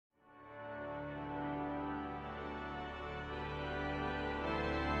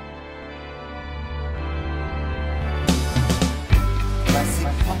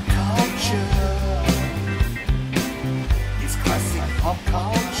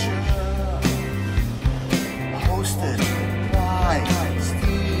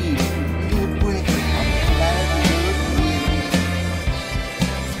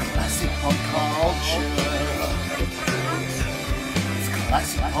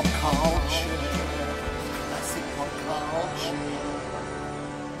pop culture. Classic pop culture.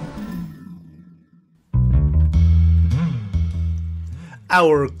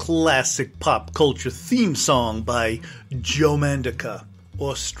 Our classic pop culture theme song by Joe Mandica,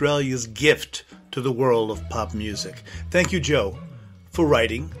 Australia's gift to the world of pop music. Thank you, Joe, for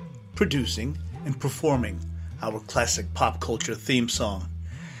writing, producing, and performing our classic pop culture theme song.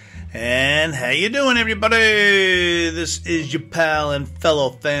 And how you doing, everybody? This is your pal and fellow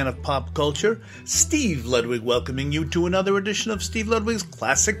fan of pop culture, Steve Ludwig, welcoming you to another edition of Steve Ludwig's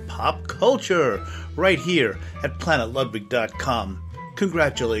Classic Pop Culture, right here at planetludwig.com.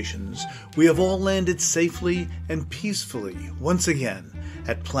 Congratulations, we have all landed safely and peacefully once again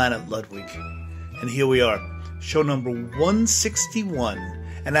at Planet Ludwig. And here we are, show number 161,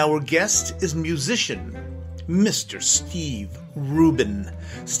 and our guest is musician Mr. Steve Rubin.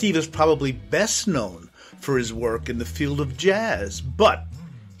 Steve is probably best known for his work in the field of jazz, but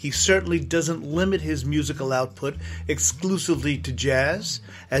he certainly doesn't limit his musical output exclusively to jazz,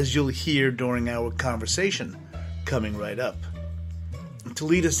 as you'll hear during our conversation coming right up. To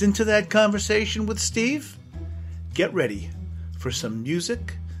lead us into that conversation with Steve, get ready for some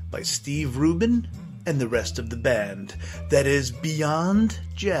music by Steve Rubin and the rest of the band that is beyond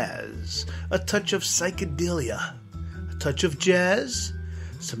jazz, a touch of psychedelia, a touch of jazz,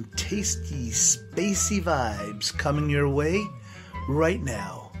 some tasty, spacey vibes coming your way right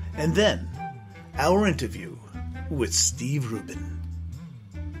now. And then, our interview with Steve Rubin.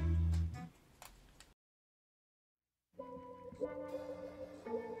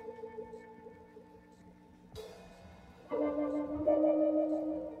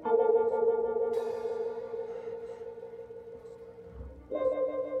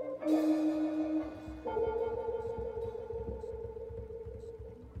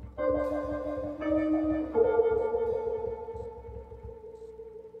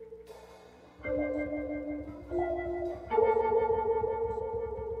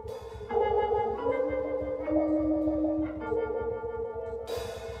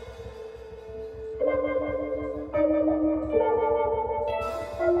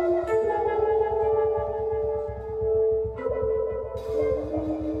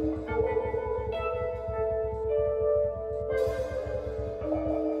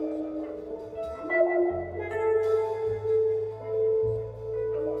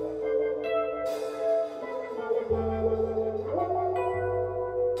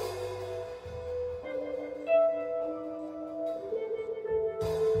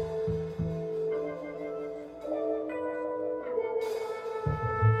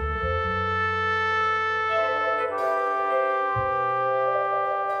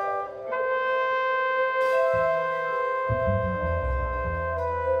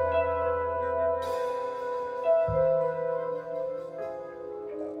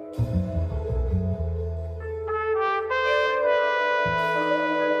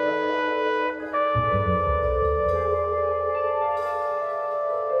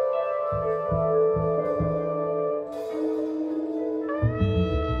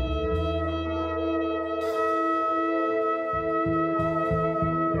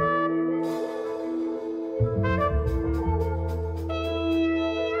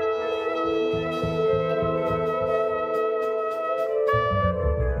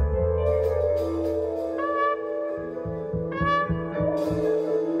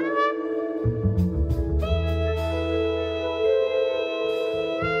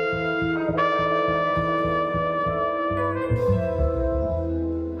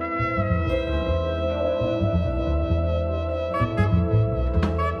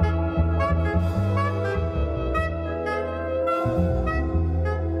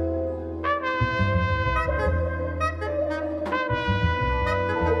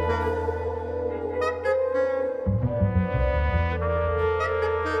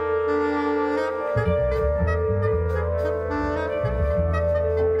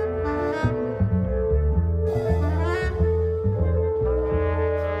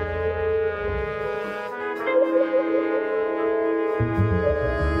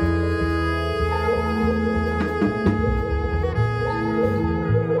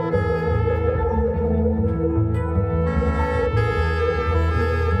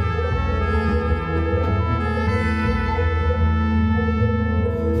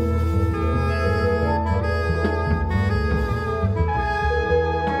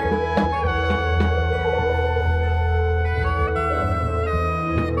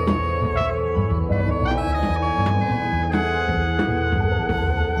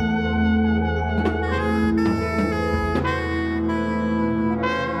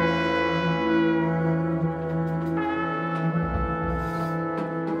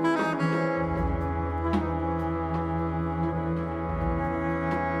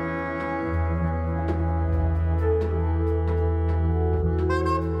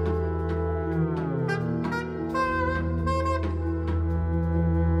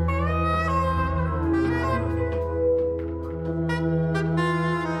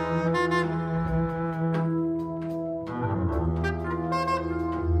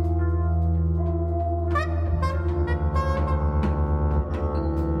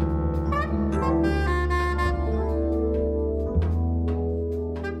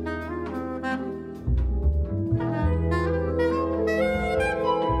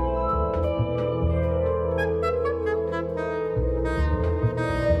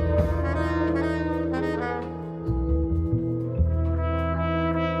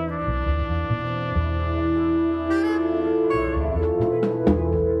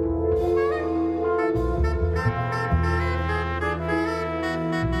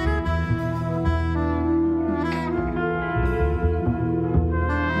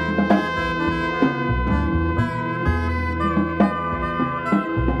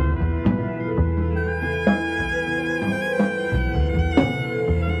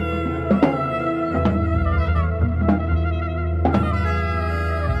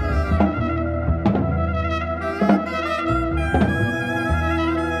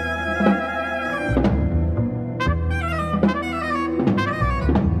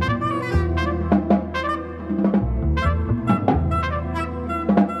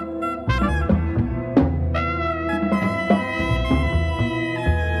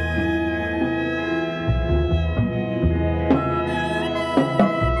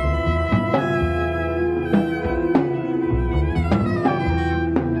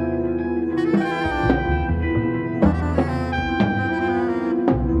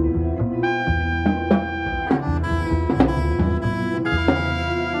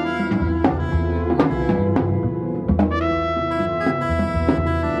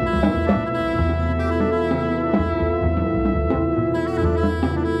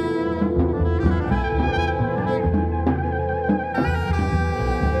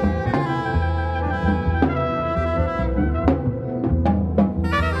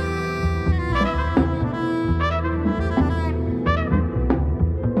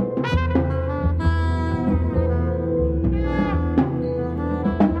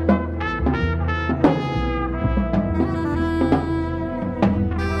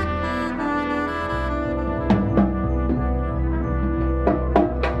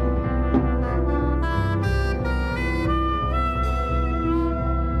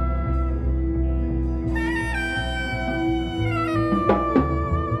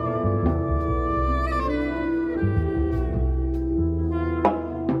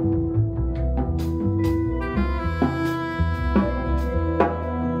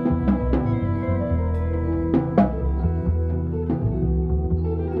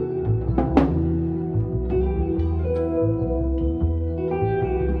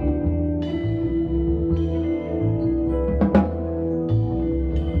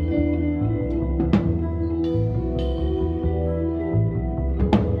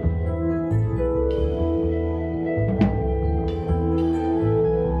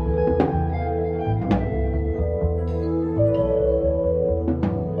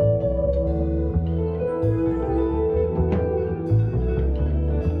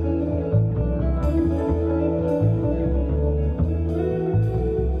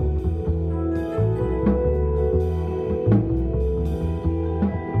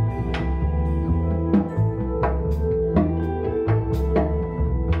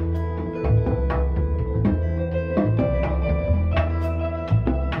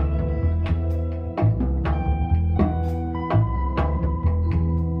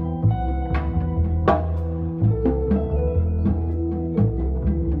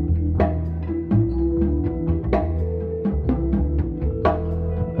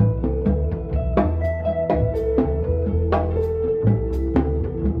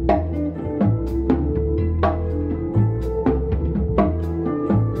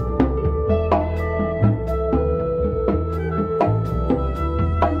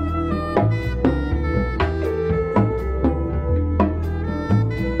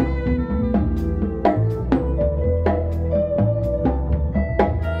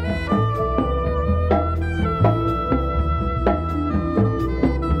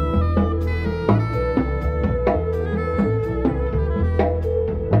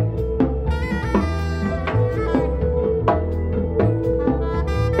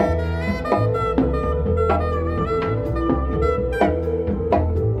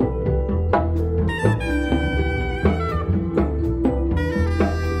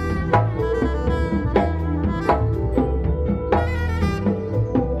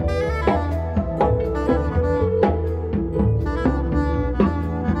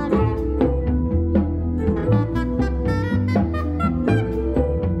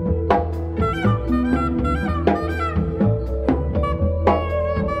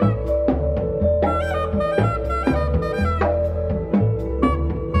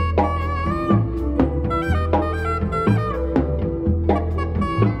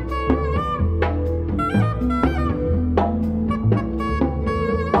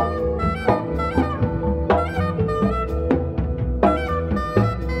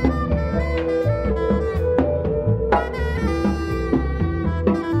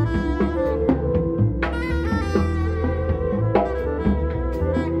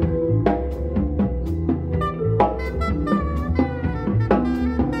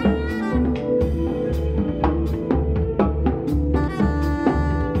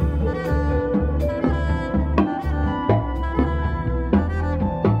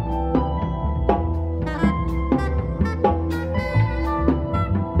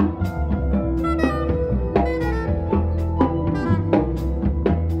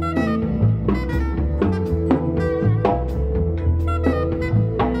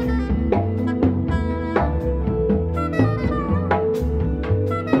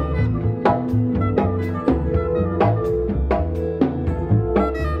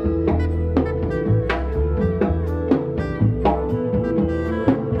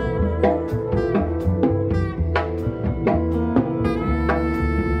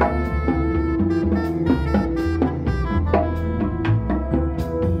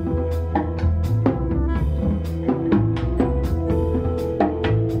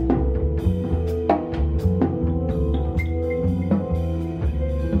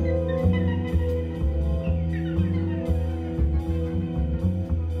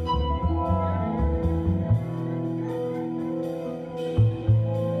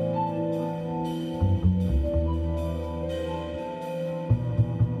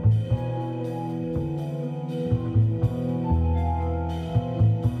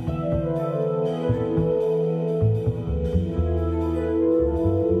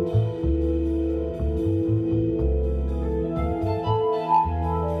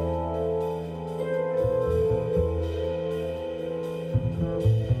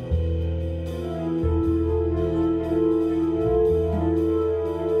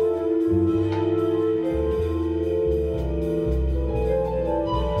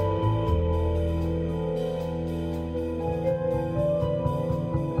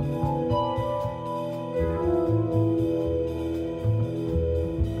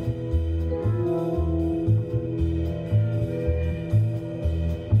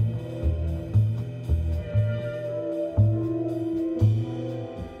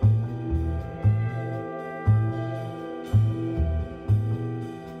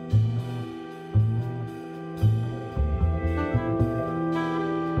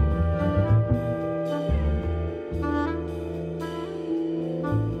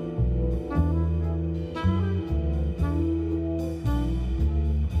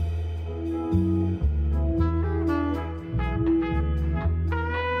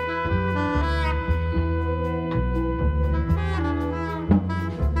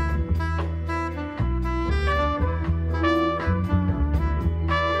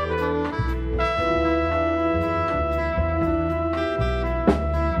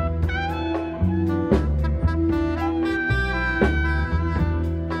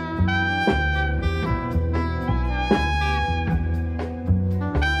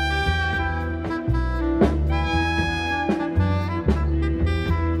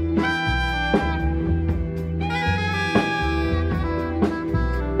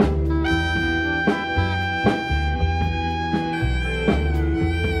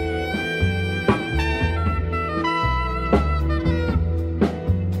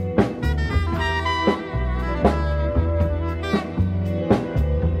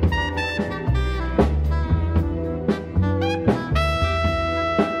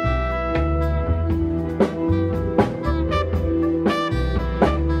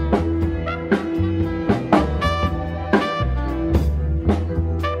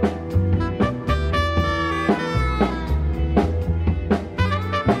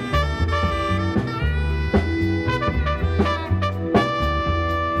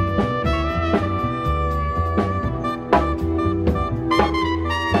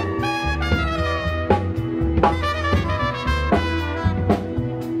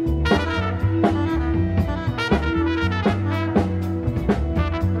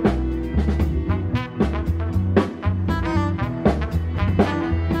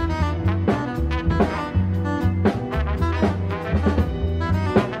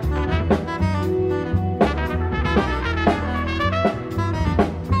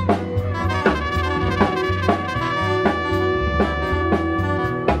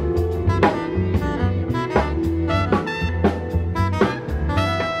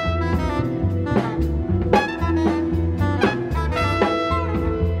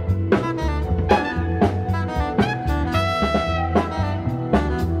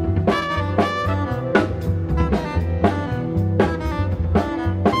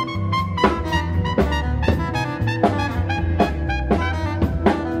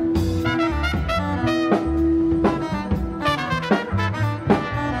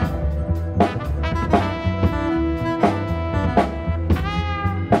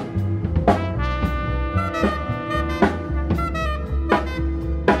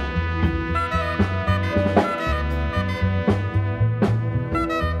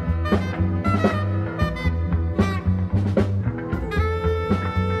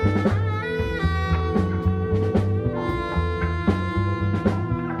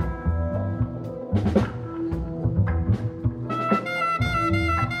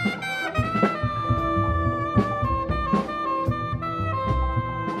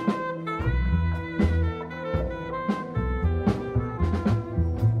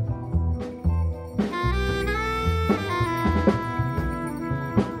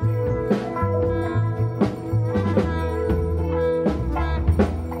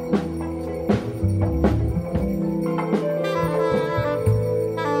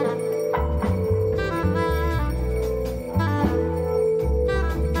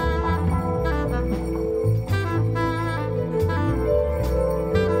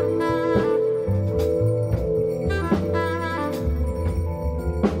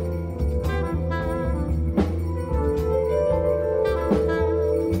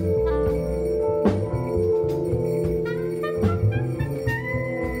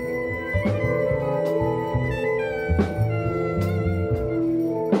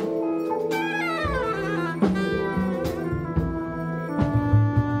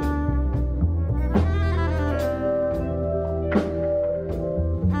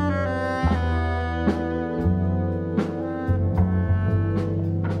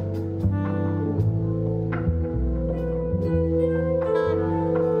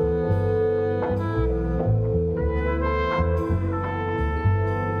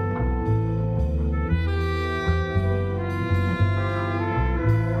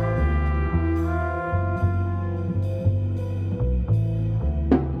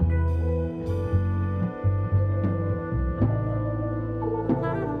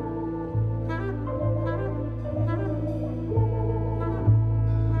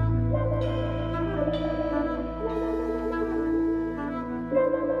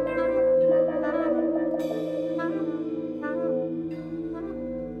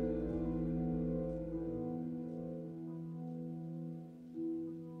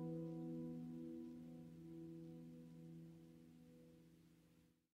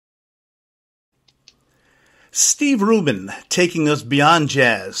 Steve Rubin taking us beyond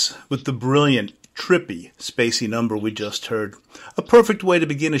jazz with the brilliant, trippy, spacey number we just heard. A perfect way to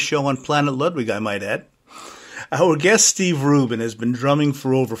begin a show on Planet Ludwig, I might add. Our guest Steve Rubin has been drumming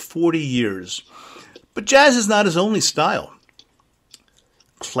for over 40 years, but jazz is not his only style.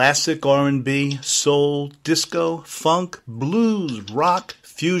 Classic R&B, soul, disco, funk, blues, rock,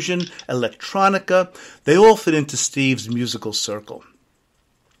 fusion, electronica, they all fit into Steve's musical circle.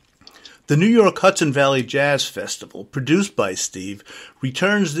 The New York Hudson Valley Jazz Festival, produced by Steve,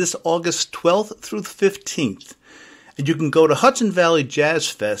 returns this August 12th through the 15th, and you can go to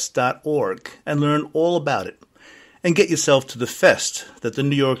hudsonvalleyjazzfest.org and learn all about it, and get yourself to the fest that the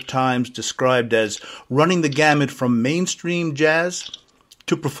New York Times described as running the gamut from mainstream jazz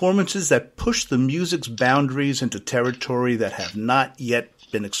to performances that push the music's boundaries into territory that have not yet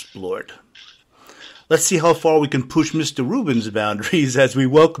been explored. Let's see how far we can push Mr. Rubin's boundaries as we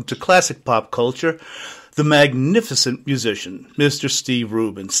welcome to classic pop culture the magnificent musician, Mr. Steve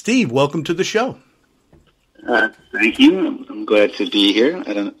Rubin. Steve, welcome to the show. Thank you. I'm glad to be here.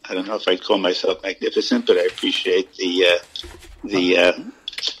 I don't know if I'd call myself magnificent, but I appreciate the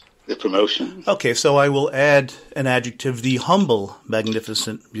promotion. Okay, so I will add an adjective, the humble,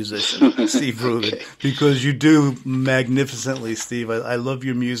 magnificent musician, Steve Rubin, okay. Because you do magnificently, Steve. I love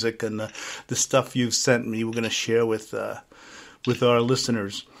your music and the stuff you've sent me. We're going to share with our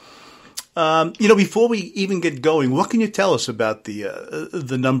listeners. Before we even get going, what can you tell us about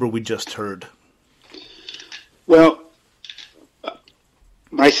the number we just heard? Well,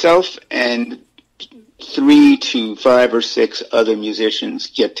 myself and 3 to 5 or 6 other musicians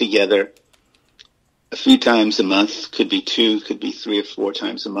get together a few times a month, could be 2, could be 3 or 4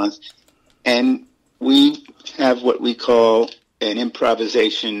 times a month, and we have what we call an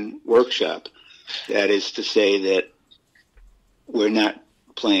improvisation workshop. That is to say that we're not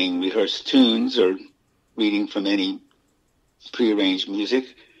playing rehearsed tunes or reading from any prearranged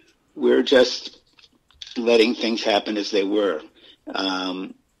music. We're just letting things happen as they were.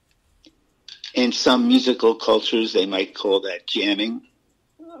 In some musical cultures, they might call that jamming.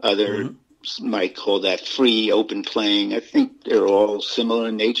 Others might call that free, open playing. I think they're all similar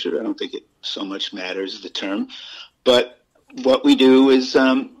in nature. I don't think it so much matters, the term. But what we do is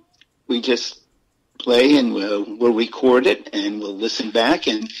we just play and we'll record it and we'll listen back,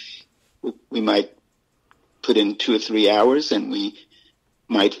 and we might put in 2 or 3 hours, and we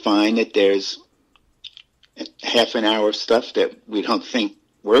might find that there's half an hour of stuff that we don't think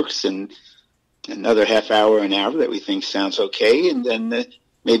works, and another half hour, an hour that we think sounds okay, and then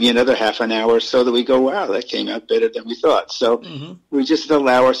maybe another half an hour or so that we go, wow, that came out better than we thought. So we just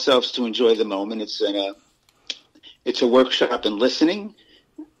allow ourselves to enjoy the moment. It's a workshop in listening,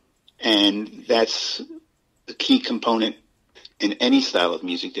 and that's a key component in any style of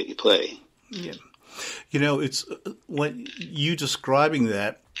music that you play. Yeah. It's when you describing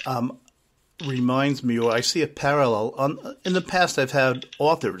that reminds me, or I see a parallel. In the past, I've had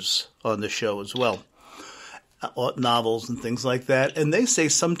authors on the show as well, novels and things like that, and they say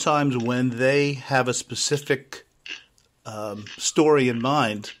sometimes when they have a specific story in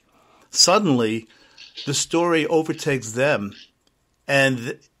mind, suddenly the story overtakes them,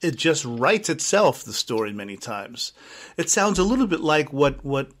 and it just writes itself, the story, many times. It sounds a little bit like what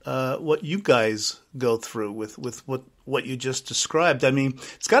you guys go through with what you just described. I mean,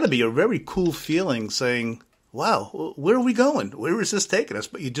 it's got to be a very cool feeling saying, wow, where are we going? Where is this taking us?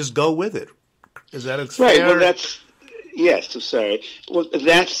 But you just go with it. Is that fair? Right. Well, yes, I'm sorry. Well,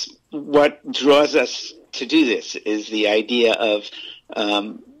 that's what draws us to do this, is the idea of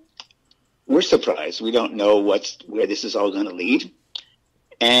we're surprised. We don't know where this is all going to lead.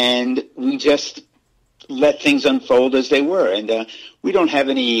 And we just let things unfold as they were. And we don't have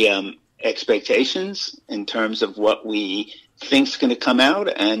any expectations in terms of what we think's going to come out.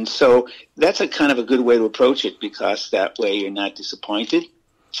 And so that's a kind of a good way to approach it, because that way you're not disappointed.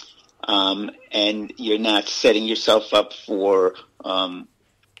 And you're not setting yourself up for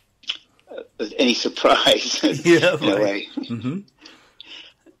any surprise. Yeah, in a way. Mm-hmm.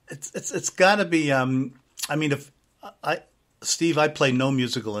 It's got to be. Steve, I play no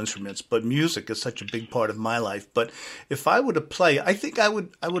musical instruments, but music is such a big part of my life. But if I were to play, I think I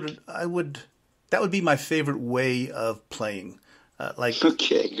would. That would be my favorite way of playing.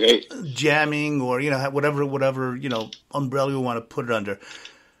 Okay, great. Jamming, or whatever umbrella you want to put it under.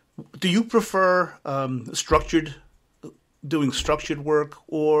 Do you prefer doing structured work,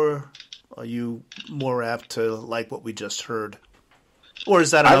 or are you more apt to like what we just heard? Or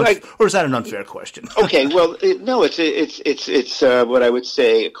is that an unfair question? Okay, well, no, it's what I would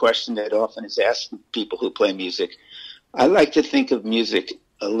say a question that often is asked people who play music. I like to think of music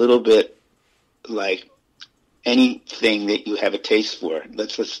a little bit like anything that you have a taste for.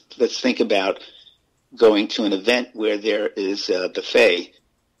 Let's think about going to an event where there is a buffet,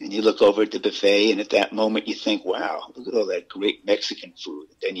 and you look over at the buffet, and at that moment you think, wow, look at all that great Mexican food.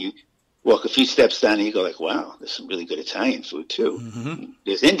 Then you walk a few steps down and you go like, wow, there's some really good Italian food too. Mm-hmm.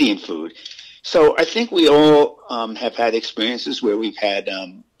 There's Indian food. So I think we all have had experiences where we've had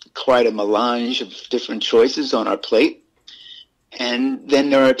quite a melange of different choices on our plate. And then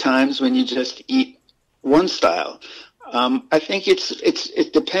there are times when you just eat one style. I think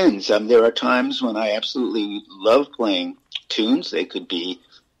it depends. There are times when I absolutely love playing tunes. They could be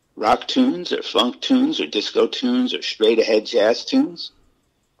rock tunes or funk tunes or disco tunes or straight ahead jazz tunes.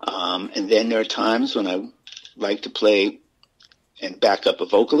 And then there are times when I like to play and back up a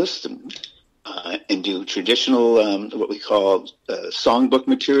vocalist and do traditional, what we call songbook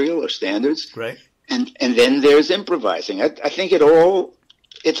material or standards. Right. And then there's improvising. I think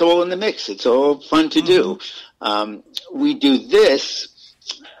it's all in the mix. It's all fun to do. We do this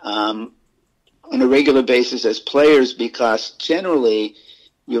on a regular basis as players because generally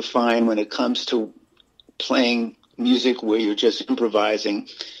you'll find when it comes to playing music where you're just improvising,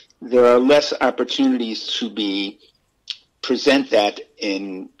 there are less opportunities to present that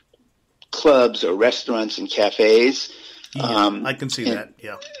in clubs or restaurants and cafes. Yeah, I can see that,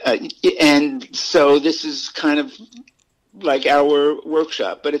 yeah. And so this is kind of like our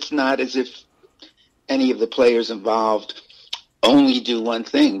workshop, but it's not as if any of the players involved only do one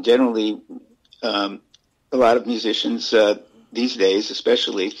thing. Generally, a lot of musicians these days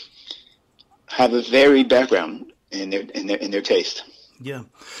especially have a varied background in their taste. Yeah,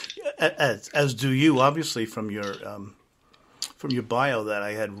 as do you, obviously, from your bio that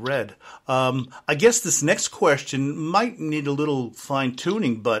I had read. I guess this next question might need a little fine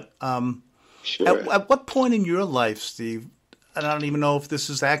tuning, but sure. At what point in your life, Steve? And I don't even know if this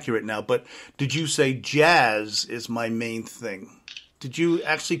is accurate now, but did you say jazz is my main thing? Did you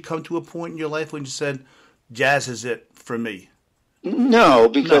actually come to a point in your life when you said jazz is it for me? No,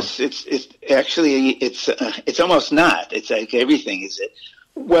 because it's almost not. It's like everything is it.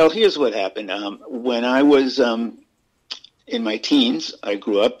 Well, here's what happened. When I was in my teens, I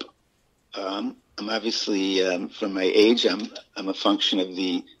grew up. I'm obviously from my age. I'm a function of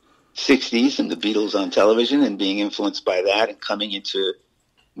the '60s and the Beatles on television, and being influenced by that, and coming into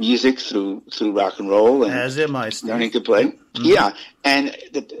music through rock and roll, and as am I, Steve. Learning to play. Mm-hmm. Yeah,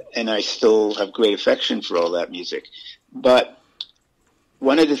 and I still have great affection for all that music, but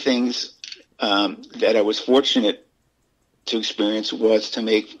one of the things that I was fortunate to experience was to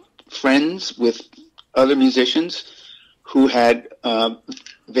make friends with other musicians who had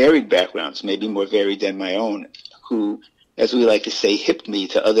varied backgrounds, maybe more varied than my own, who, as we like to say, hipped me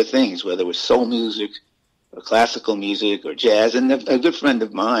to other things, whether it was soul music or classical music or jazz. And a good friend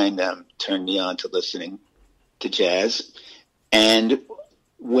of mine turned me on to listening to jazz. And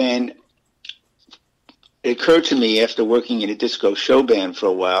when it occurred to me after working in a disco show band for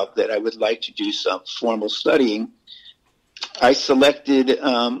a while that I would like to do some formal studying, I selected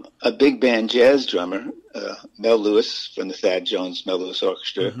a big band jazz drummer, Mel Lewis from the Thad Jones Mel Lewis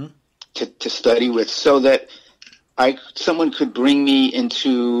Orchestra, to study with, so that someone could bring me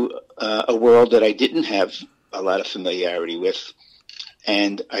into a world that I didn't have a lot of familiarity with,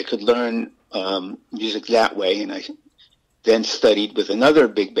 and I could learn music that way. And I then studied with another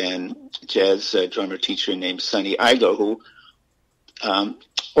big band jazz drummer teacher named Sonny Igo, who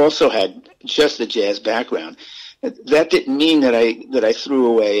also had just a jazz background. That didn't mean that I threw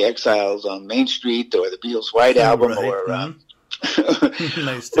away Exiles on Main Street or the Beatles' White Album, right.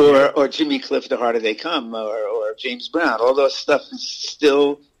 Nice or Jimmy Cliff, The Harder They Come, or James Brown. All those stuff is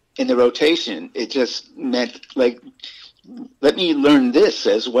still in the rotation. It just meant, like, let me learn this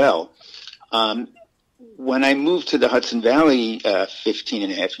as well. When I moved to the Hudson Valley 15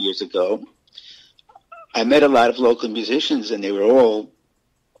 and a half years ago, I met a lot of local musicians, and they were all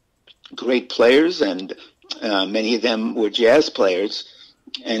great players, and many of them were jazz players.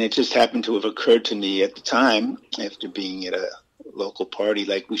 And it just happened to have occurred to me at the time, after being at a local party,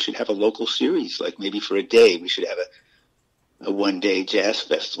 like we should have a local series, like maybe for a day we should have a one-day jazz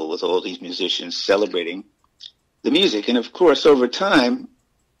festival with all these musicians celebrating the music. And of course, over time,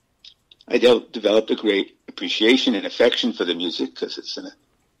 I developed a great appreciation and affection for the music, because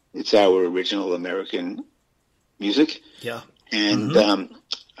it's our original American music. Yeah. And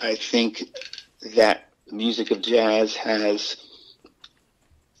I think that the music of jazz has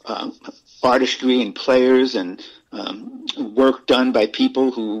artistry and players and work done by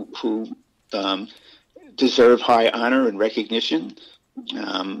people who deserve high honor and recognition.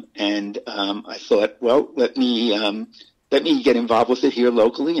 And I thought, well, let me let me get involved with it here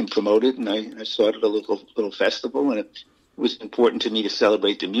locally and promote it. And I started a little festival, and it was important to me to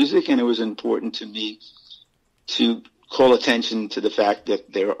celebrate the music, and it was important to me to call attention to the fact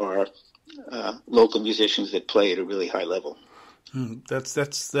that there are local musicians that play at a really high level.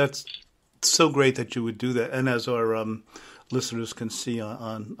 That's so great that you would do that. And as our listeners can see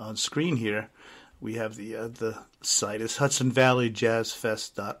on screen here, we have the site is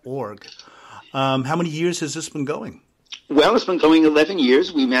HudsonValleyJazzFest.org. How many years has this been going? Well, it's been going 11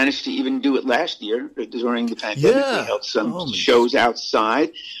 years. We managed to even do it last year during the pandemic. Yeah. We held some shows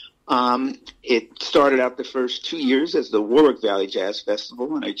outside. It started out the first 2 years as the Warwick Valley Jazz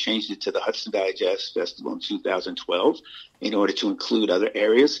Festival, and I changed it to the Hudson Valley Jazz Festival in 2012 in order to include other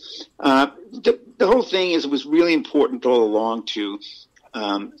areas. The whole thing is it was really important all along to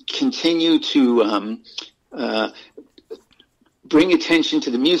continue to bring attention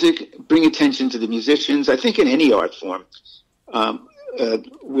to the music, bring attention to the musicians. I think in any art form,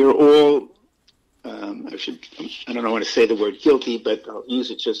 we're all, I don't want to say the word guilty, but I'll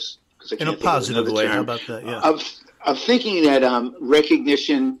use it just because I can't in a positive way. How about that? Yeah. Of thinking that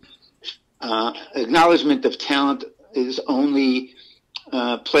recognition, acknowledgement of talent is only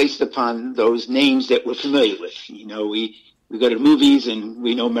placed upon those names that we're familiar with. You know, we go to movies and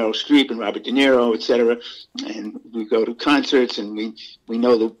we know Meryl Streep and Robert De Niro, et cetera, and we go to concerts and we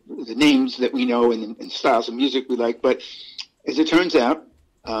know the names that we know and styles of music we like. But as it turns out,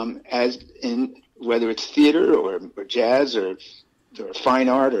 as in whether it's theater or jazz or fine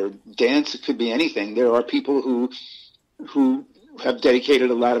art or dance, it could be anything. There are people who have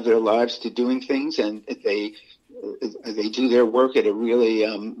dedicated a lot of their lives to doing things, and they do their work at a really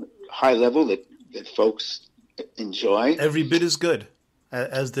high level that folks enjoy. Every bit as good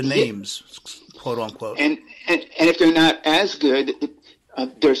as the names, quote unquote. And if they're not as good,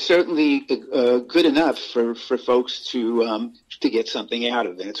 they're certainly good enough for folks to get something out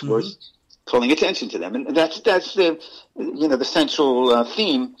of it. It's worth calling attention to them, and that's the the central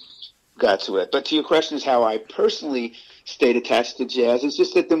theme got to it. But to your question is how I personally stayed attached to jazz. It's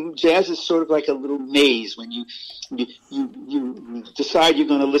just that the jazz is sort of like a little maze. When you decide you're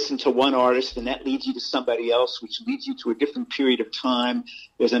going to listen to one artist, and that leads you to somebody else, which leads you to a different period of time.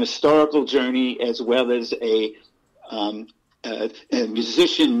 There's an historical journey as well as a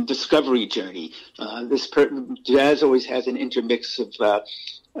musician discovery journey. Jazz always has an intermix of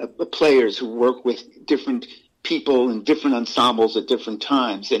players who work with different people and different ensembles at different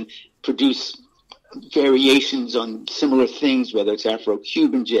times and produce variations on similar things, whether it's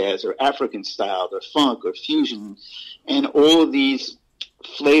Afro-Cuban jazz or African style or funk or fusion. And all of these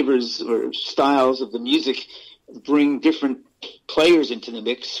flavors or styles of the music bring different players into the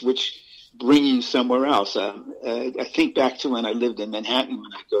mix, which bring you somewhere else. I think back to when I lived in Manhattan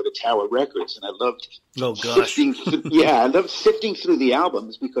when I go to Tower Records, and I loved sifting through the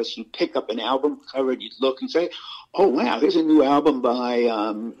albums, because you pick up an album cover and you look and say, oh, wow, there's a new album by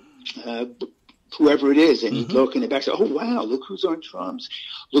whoever it is, and you look in the back and say, oh, wow, look who's on drums.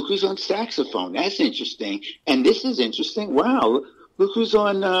 Look who's on saxophone. That's interesting. And this is interesting. Wow, look who's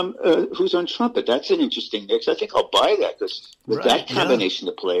on trumpet. That's an interesting mix. I think I'll buy that, because with that combination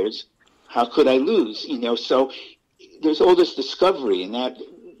of players, how could I lose? So there's all this discovery, and that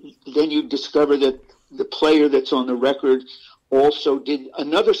then you discover that the player that's on the record also did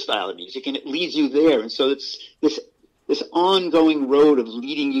another style of music, and it leads you there. And so it's this ongoing road of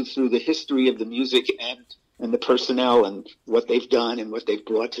leading you through the history of the music and the personnel and what they've done and what they've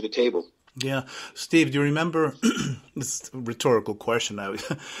brought to the table. Yeah. Steve, do you remember, this is a rhetorical question,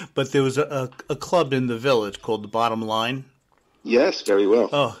 but there was a club in the Village called The Bottom Line? Yes, very well.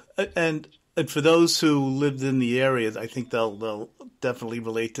 Oh, and for those who lived in the area, I think they'll definitely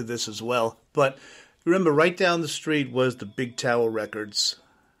relate to this as well. But remember, right down the street was the Big Tower Records.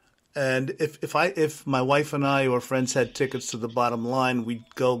 And if my wife and I or friends had tickets to The Bottom Line, we'd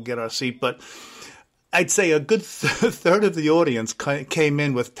go get our seat. But I'd say a good third of the audience came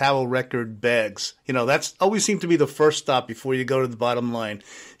in with Tower Record bags. That's always seemed to be the first stop before you go to The Bottom Line.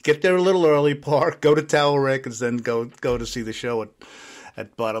 Get there a little early, park, go to Tower Records, then go to see the show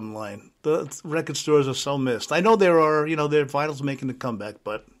at Bottom Line. The record stores are so missed. I know there are, their vinyl's making a comeback,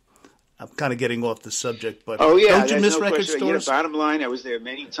 but I'm kind of getting off the subject. But don't you miss record stores? Bottom Line, I was there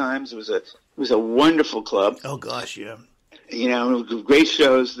many times. It was a wonderful club. Oh gosh, yeah. Great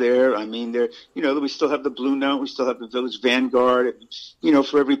shows there. I mean, we still have the Blue Note. We still have the Village Vanguard.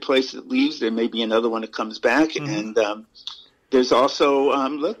 For every place that leaves, there may be another one that comes back. Mm-hmm. And there's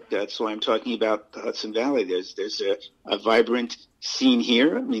also, that's why I'm talking about the Hudson Valley. There's a vibrant scene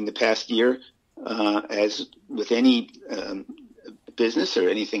here. I mean, the past year, as with any business or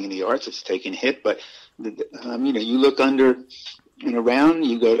anything in the arts that's taken a hit. But, you look under and around,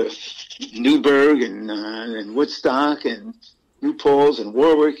 you go to Newburgh and Woodstock and New Paltz and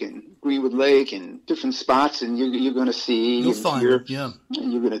Warwick and Greenwood Lake and different spots, and you're going to see You'll and find hear, it, yeah.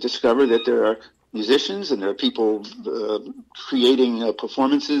 and you're going to discover that there are musicians and there are people creating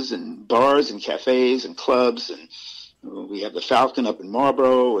performances and bars and cafes and clubs, and we have the Falcon up in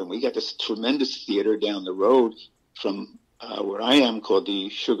Marlborough, and we got this tremendous theater down the road from where I am called the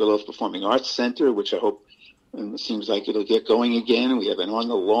Sugarloaf Performing Arts Center, which I hope it seems like it'll get going again. We have an On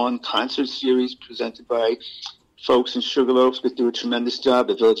the Lawn concert series presented by folks in Sugarloaf that do a tremendous job.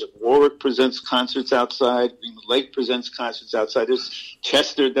 The Village of Warwick presents concerts outside. Greenwood Lake presents concerts outside.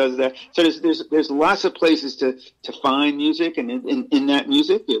 Chester does that. So there's lots of places to find music, and in that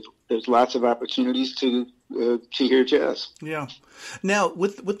music, there's lots of opportunities to hear jazz. Yeah. Now,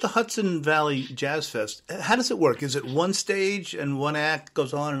 with the Hudson Valley Jazz Fest, how does it work? Is it one stage and one act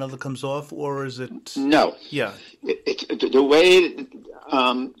goes on, another comes off, or is it? No. Yeah. The way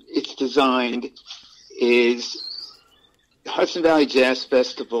it's designed is Hudson Valley Jazz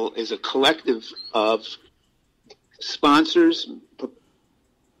Festival is a collective of sponsors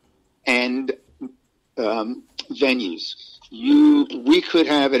and venues. We could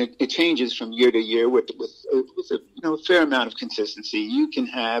have, and it changes from year to year with a fair amount of consistency. You can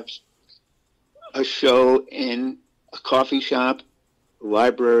have a show in a coffee shop,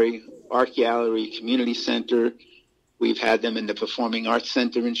 library, art gallery, community center. We've had them in the Performing Arts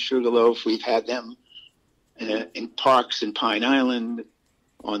Center in Sugarloaf. We've had them in parks in Pine Island,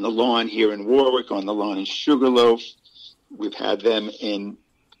 on the lawn here in Warwick, on the lawn in Sugarloaf. We've had them in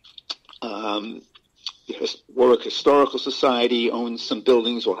Warwick Historical Society owns some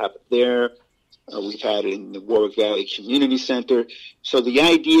buildings. We'll have it there. We've had it in the Warwick Valley Community Center. So the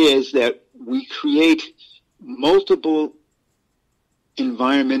idea is that we create multiple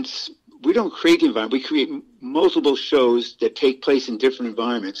environments. We don't create environments. We create multiple shows that take place in different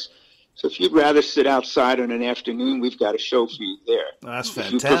environments. So if you'd rather sit outside on an afternoon, we've got a show for you there. That's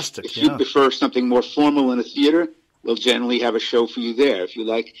fantastic. If you prefer something more formal in a theater, we'll generally have a show for you there. If you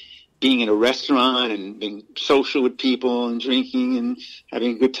like being in a restaurant and being social with people and drinking and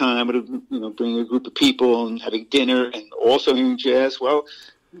having a good time, bringing a group of people and having dinner and also hearing jazz, well,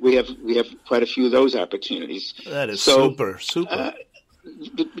 we have quite a few of those opportunities. That is super.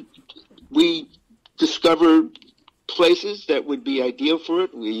 We discover places that would be ideal for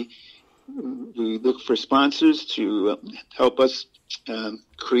it. We look for sponsors to help us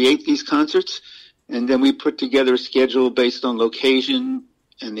create these concerts, and then we put together a schedule based on location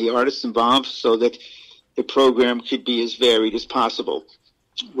and the artists involved so that the program could be as varied as possible.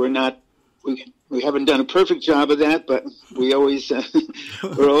 We haven't done a perfect job of that, but we always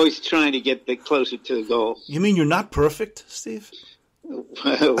we're always trying to get closer to the goal. You mean you're not perfect, Steve? Well,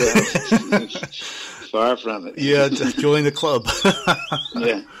 far from it. Yeah, join the club.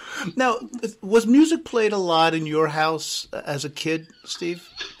 Yeah. Now, was music played a lot in your house as a kid, Steve?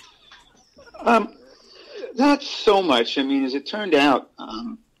 Not so much. I mean, as it turned out,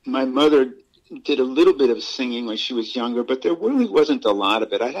 my mother did a little bit of singing when she was younger, but there really wasn't a lot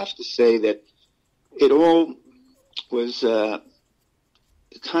of it. I'd have to say that it all was kind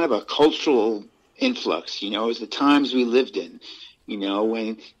of a cultural influx, it was the times we lived in.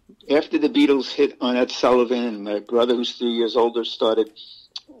 When after the Beatles hit on Ed Sullivan, and my brother, who's 3 years older, started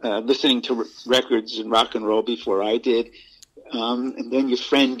listening to records and rock and roll before I did, and then your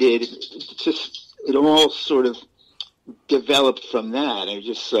friend did. It all sort of developed from that. And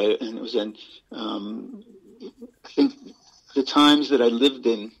it was in, I think the times that I lived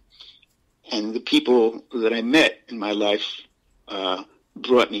in and the people that I met in my life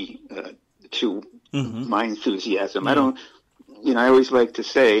brought me to my enthusiasm. I always like to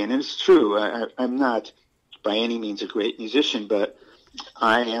say, and it's true, I'm not by any means a great musician, but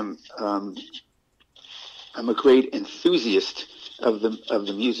I am, I'm a great enthusiast of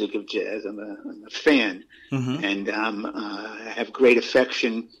the music of jazz. I'm a fan, and I have great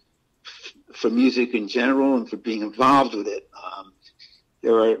affection for music in general and for being involved with it.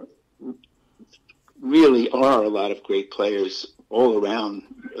 There really are a lot of great players all around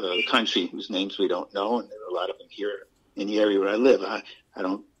the country whose names we don't know, and there are a lot of them here in the area where I live. I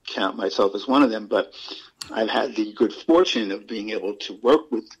don't count myself as one of them, but I've had the good fortune of being able to work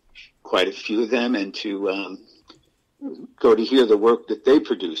with quite a few of them and to go to hear the work that they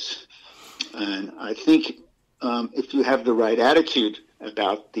produce. And I think if you have the right attitude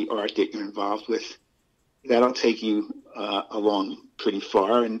about the art that you're involved with, that'll take you along pretty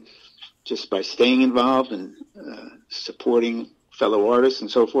far. And just by staying involved and supporting fellow artists and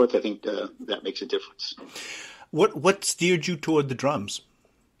so forth, I think that makes a difference. What steered you toward the drums?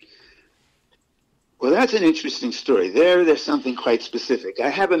 Well, that's an interesting story. There's something quite specific. I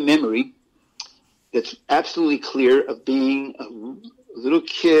have a memory that's absolutely clear of being a little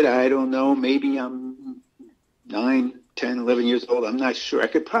kid. I don't know, maybe I'm 9, 10, 11 years old. I'm not sure. I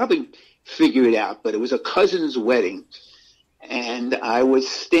could probably figure it out, but it was a cousin's wedding, and I was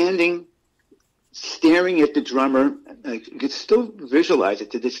staring at the drummer. I could still visualize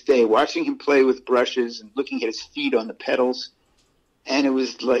it to this day, watching him play with brushes and looking at his feet on the pedals, and it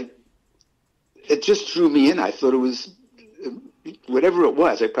was like, it just drew me in. I thought it was, whatever it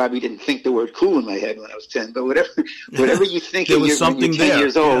was. I probably didn't think the word cool in my head when I was 10, but whatever you think there when was something you're 10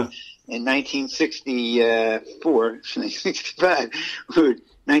 years old yeah. in 1964, 1965,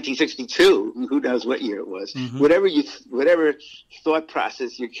 1962, who knows what year it was. Mm-hmm. Whatever thought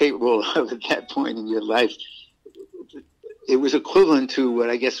process you're capable of at that point in your life, it was equivalent to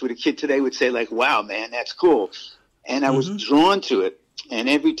what a kid today would say, like, wow, man, that's cool. And I was drawn to it. And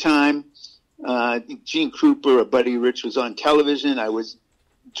every time Gene Krupa or Buddy Rich was on television, I was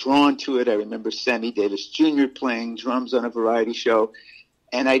drawn to it. I remember Sammy Davis Jr. playing drums on a variety show,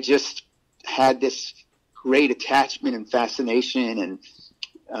 and I just had this great attachment and fascination. And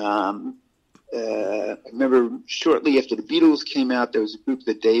I remember shortly after the Beatles came out, there was a group,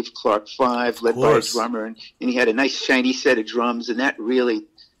 the Dave Clark Five, led by a drummer, and he had a nice shiny set of drums, and that really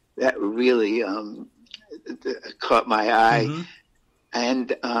caught my eye. Mm-hmm.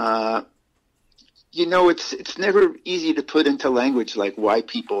 And it's never easy to put into language, like, why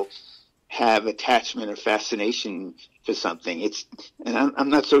people have attachment or fascination for something. I'm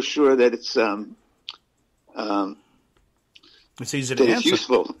not so sure that it's easy to answer. It's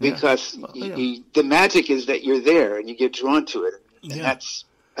useful, because the magic is that you're there and you get drawn to it, and that's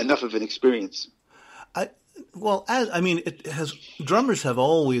enough of an experience. Drummers have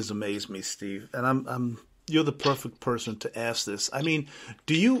always amazed me, Steve, and you're the perfect person to ask this. I mean,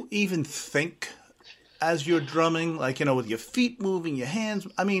 do you even think as you're drumming, like, with your feet moving, your hands?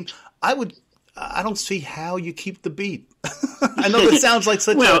 I mean, I don't see how you keep the beat. I know that sounds like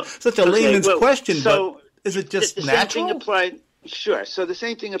such a layman's question, but is it just natural? Same thing applies. Sure. So the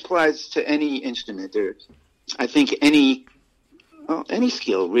same thing applies to any instrument. I think any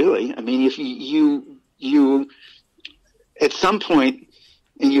skill, really. I mean, if you at some point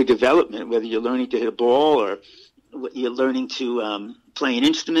in your development, whether you're learning to hit a ball or you're learning to play an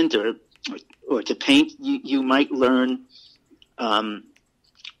instrument or to paint, you might learn a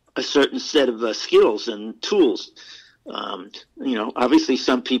certain set of skills and tools. Obviously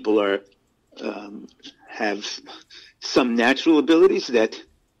some people have some natural abilities that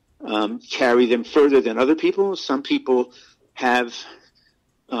carry them further than other people. Some people have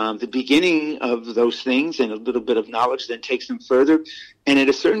the beginning of those things, and a little bit of knowledge then takes them further. And at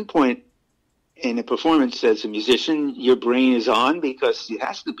a certain point in a performance as a musician, your brain is on, because it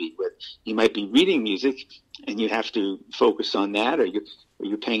has to be. You might be reading music and you have to focus on that, or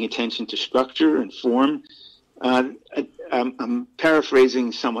you're paying attention to structure and form. I'm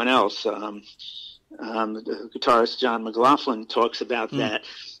paraphrasing someone else. The guitarist John McLaughlin talks about that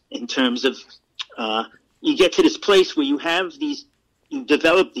in terms of you get to this place where you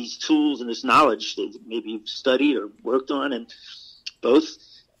develop these tools and this knowledge that maybe you've studied or worked on, and both.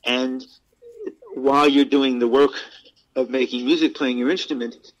 And while you're doing the work of making music, playing your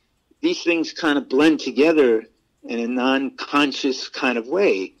instrument, these things kind of blend together in a non-conscious kind of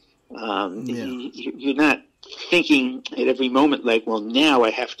way. You're not thinking at every moment, like, well, now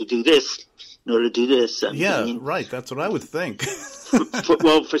I have to do this in order to do this. Right. That's what I would think.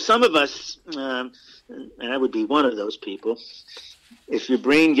 For some of us, and I would be one of those people, if your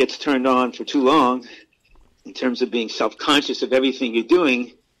brain gets turned on for too long, in terms of being self-conscious of everything you're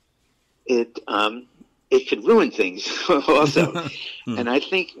doing, it could ruin things also. And I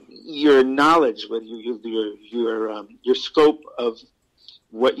think your knowledge, whether your scope of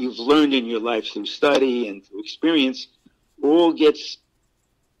what you've learned in your life through study and through experience, all gets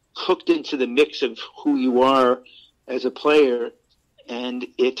hooked into the mix of who you are as a player, and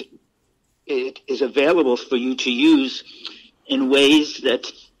it is available for you to use in ways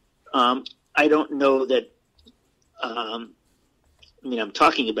that I don't know that. I'm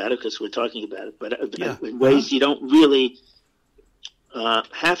talking about it because we're talking about it, but in ways you don't really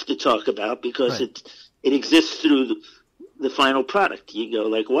have to talk about, because it exists through the final product. You go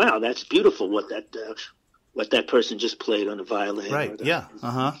like, wow, that's beautiful what that person just played on the violin. Right. Yeah.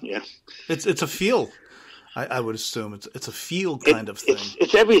 Yeah. It's a feel. I would assume it's a feel kind of thing.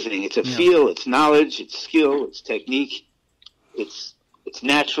 It's everything. It's a feel. It's knowledge. It's skill. It's technique. It's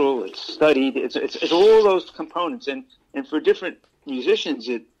natural. It's studied. It's all those components. And for different musicians,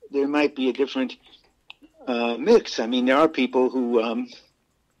 there might be a different mix. I mean, there are people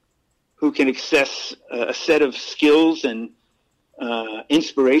who can access a set of skills and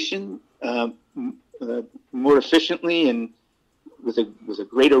inspiration more efficiently and with a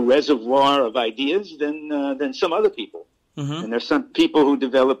greater reservoir of ideas than some other people. Mm-hmm. And there's some people who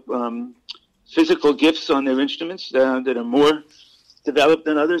develop physical gifts on their instruments that are more developed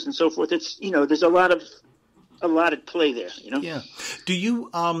than others, and so forth. It's there's a lot at play there. Yeah. Do you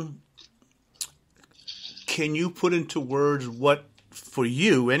can you put into words what, for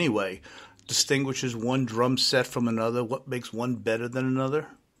you anyway, distinguishes one drum set from another? What makes one better than another?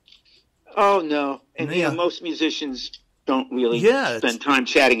 Oh no, and most musicians don't really spend time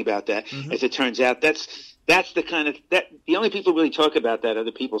chatting about that. Mm-hmm. As it turns out, that's the kind of the only people really talk about that are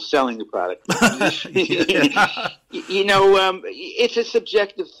the people selling the product. It's a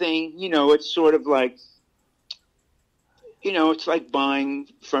subjective thing. It's sort of like it's like buying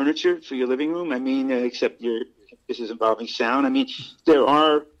furniture for your living room. I mean, except this is involving sound. I mean, there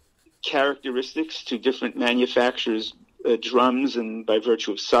are characteristics to different manufacturers' drums, and by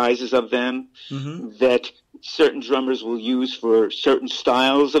virtue of sizes of them, mm-hmm. that certain drummers will use for certain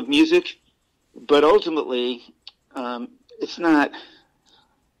styles of music. But ultimately, it's not.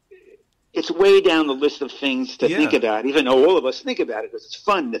 It's way down the list of things to think about, even though all of us think about it because it's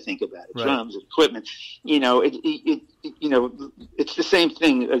fun to think about it. Right. Drums, equipment, it's the same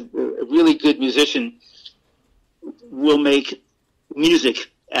thing. A really good musician will make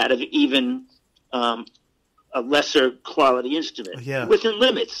music out of even a lesser quality instrument within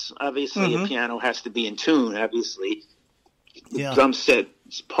limits. Obviously, mm-hmm. a piano has to be in tune. Obviously, the drum set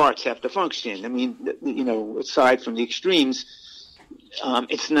parts have to function. I mean, aside from the extremes.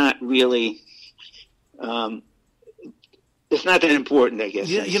 It's not really. It's not that important, I guess.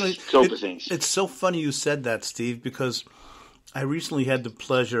 Yeah, scope of things. It's so funny you said that, Steve, because I recently had the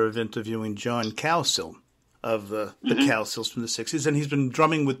pleasure of interviewing John Cowsill of the mm-hmm. Cowsills from the '60s, and he's been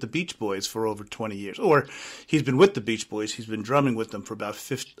drumming with the Beach Boys for over 20 years. Or he's been with the Beach Boys. He's been drumming with them for about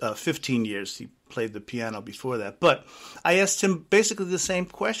 15 years. He played the piano before that. But I asked him basically the same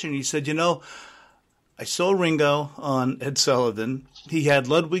question. He said, I saw Ringo on Ed Sullivan. He had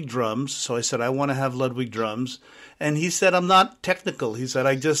Ludwig drums, so I said, I want to have Ludwig drums. And he said, I'm not technical. He said,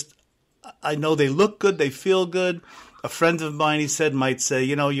 I know they look good, they feel good. A friend of mine, he said, might say,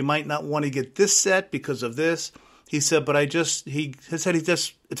 you might not want to get this set because of this. He said, but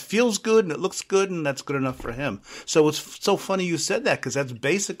it feels good and it looks good, and that's good enough for him. So it's so funny you said that, because that's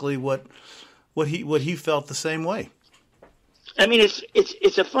basically what he felt the same way. I mean,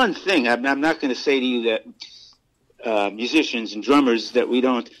 it's a fun thing. I'm not going to say to you that musicians and drummers that we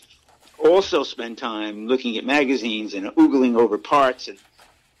don't also spend time looking at magazines and oogling over parts and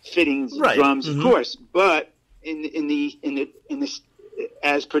fittings and drums, mm-hmm. of course. But in this,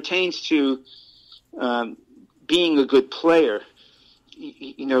 as pertains to being a good player,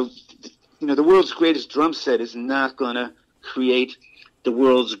 the world's greatest drum set is not going to create the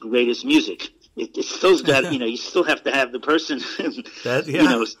world's greatest music. It's still got, you still have to have the person,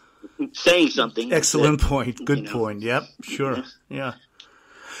 saying something. Excellent point. Good point. Yep. Sure. Yeah.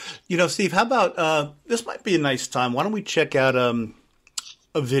 Steve, how about this? Might be a nice time. Why don't we check out a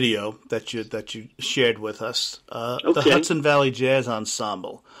video that you shared with us? The Hudson Valley Jazz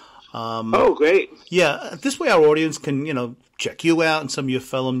Ensemble. Great. Yeah. This way, our audience can check you out and some of your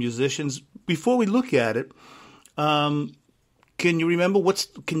fellow musicians. Before we look at it, can you remember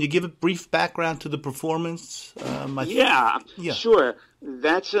can you give a brief background to the performance? Sure.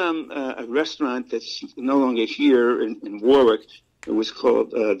 That's a restaurant that's no longer here in Warwick. It was called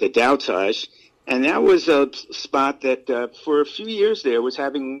the Doutage, and that was a spot that for a few years there was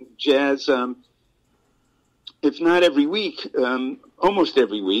having jazz, if not every week, almost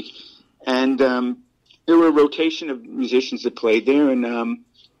every week, and there were a rotation of musicians that played there. And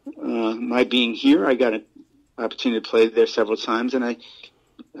my being here, I got an opportunity to play there several times, and a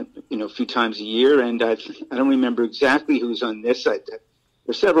few times a year. And I don't remember exactly who's on this.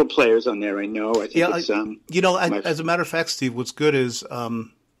 There's several players on there. I know. I think it's as a matter of fact, Steve, what's good is the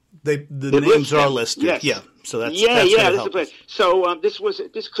names are listed. Yes. Yeah. So that's So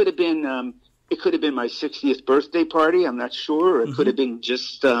this could have been. It could have been my 60th birthday party. I'm not sure. Or it could have been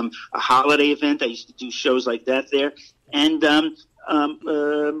just a holiday event. I used to do shows like that there. And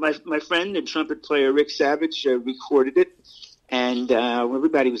my friend and trumpet player Rick Savage recorded it, and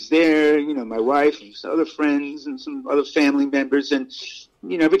everybody was there. My wife and some other friends and some other family members. And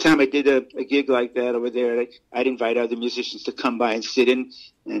every time I did a gig like that over there, I'd invite other musicians to come by and sit in.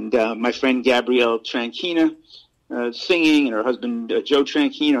 And my friend Gabrielle Tranchina singing, and her husband Joe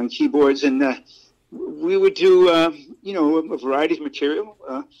Tranchina on keyboards, and we would do a variety of material.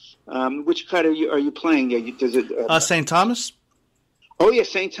 Which kind are you playing? Does it? St. Thomas. Oh yeah,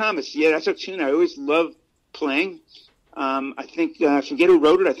 St. Thomas. Yeah, that's a tune I always love playing. I think I forget who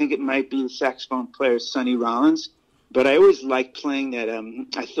wrote it. I think it might be the saxophone player Sonny Rollins. But I always liked playing that.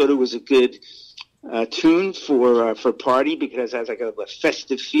 I thought it was a good tune for party because it has like a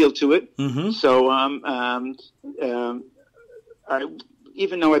festive feel to it. Mm-hmm. So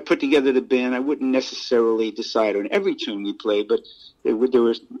even though I put together the band, I wouldn't necessarily decide on every tune we played, but there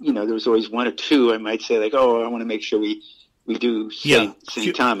was always one or two I might say like, oh, I want to make sure we do St.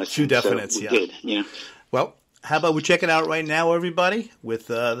 Thomas. Few definites, so we did. Well, how about we check it out right now, everybody, with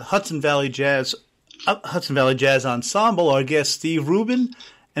the Hudson Valley Jazz Ensemble, our guest Steve Rubin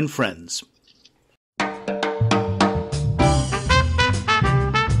and friends.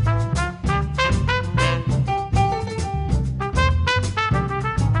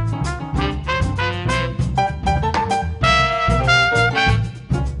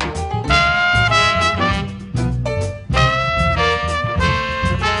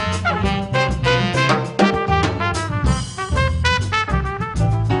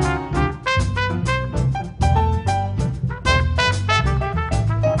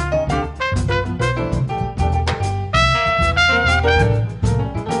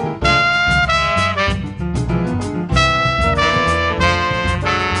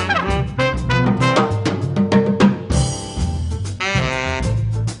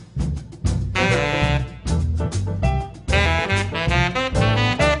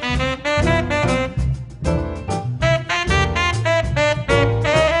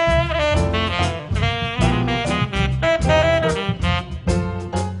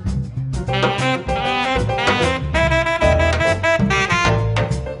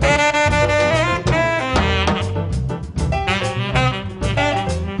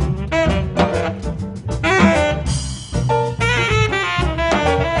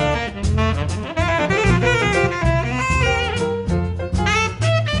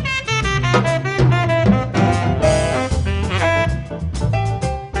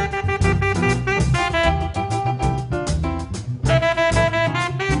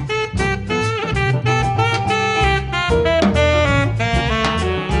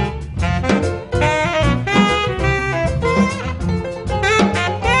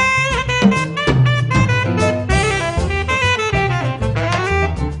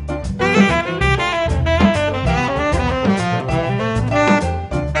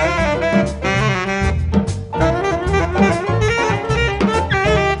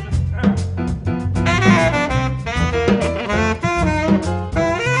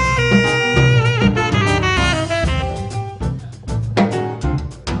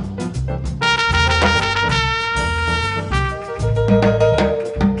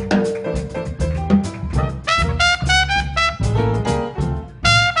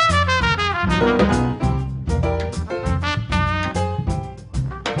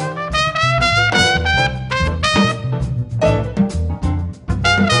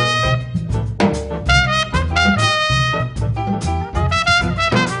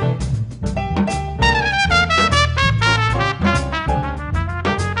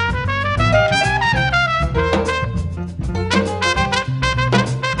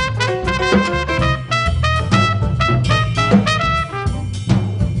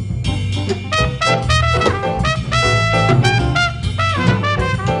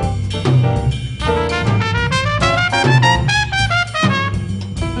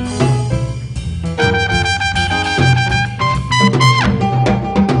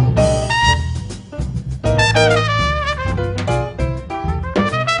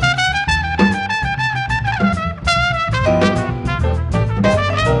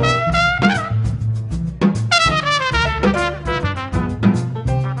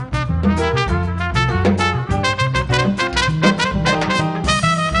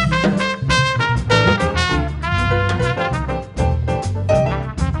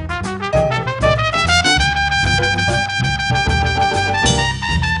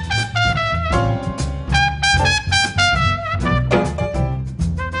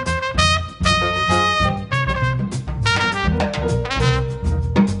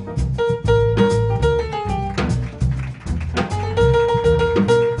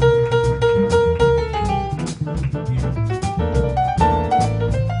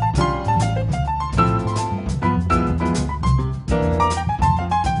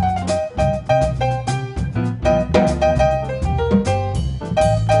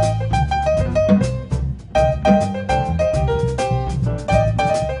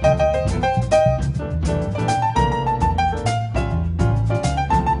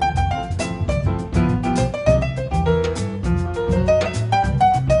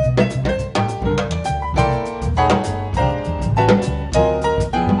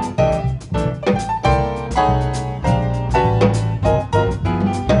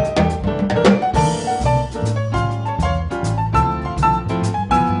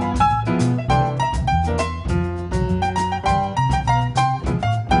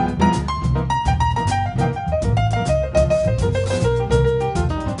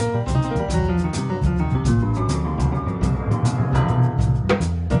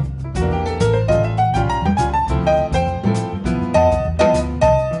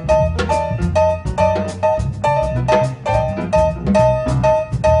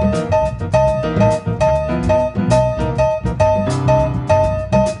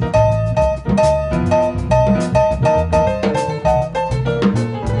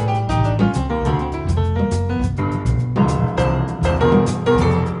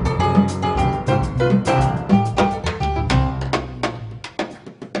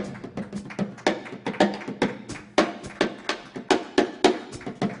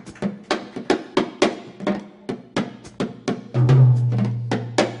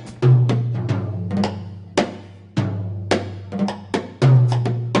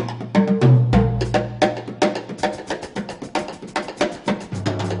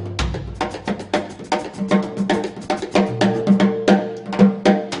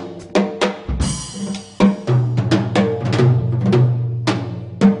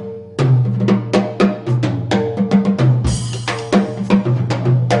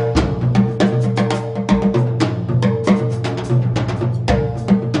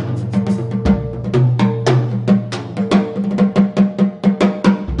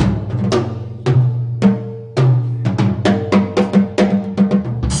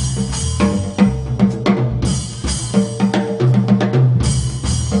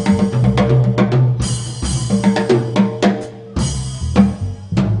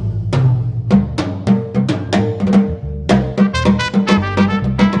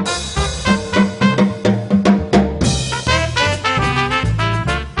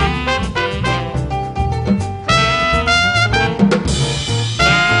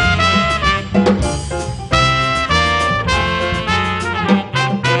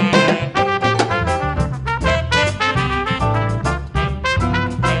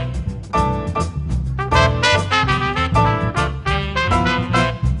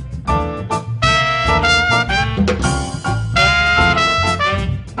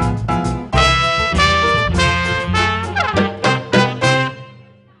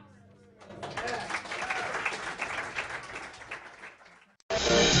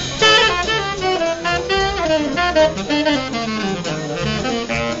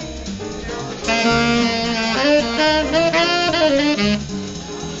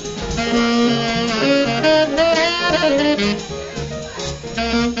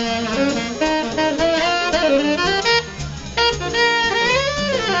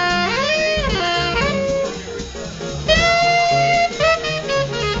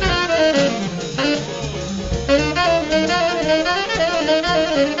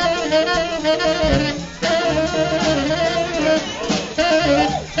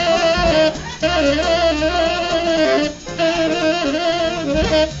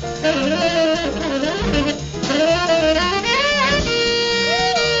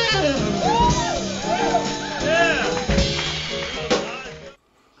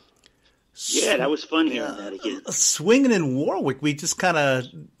 Yeah, that was fun hearing that again. Swinging in Warwick, we just kind of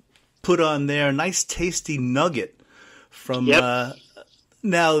put on there a nice tasty nugget from.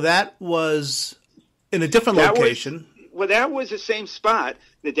 Now that was in a different location. That was the same spot,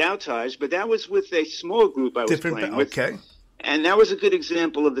 the Doutage, but that was with a small group I was playing with. Okay. And that was a good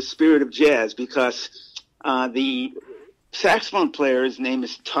example of the spirit of jazz because the saxophone player's name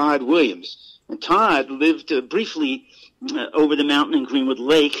is Todd Williams. And Todd lived briefly over the mountain in Greenwood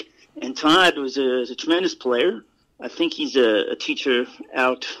Lake. And Todd was a tremendous player. I think he's a teacher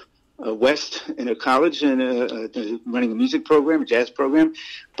out west in a college and running a music program, a jazz program.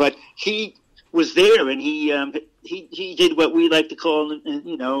 But he was there, and he did what we like to call, in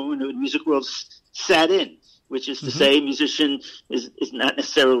the music world, sat in, which is to say a musician is not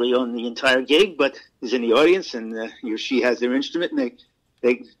necessarily on the entire gig, but is in the audience, and he or she has their instrument, and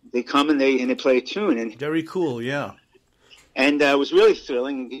they come and they play a tune. And very cool, yeah. And it was really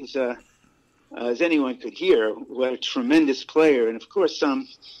thrilling. He's, as anyone could hear, what a tremendous player. And, of course,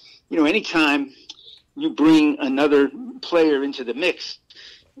 anytime you bring another player into the mix,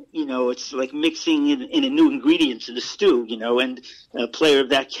 it's like mixing in a new ingredient to the stew, and a player of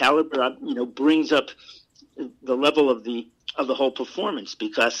that caliber, brings up the level of the whole performance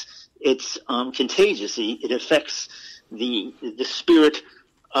because it's contagious. It affects the spirit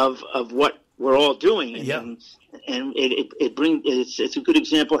of what we're all doing. And it's a good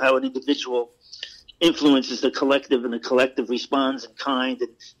example how an individual influences the collective, and the collective responds in kind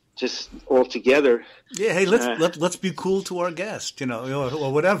and just all together. Yeah, hey, let's be cool to our guest,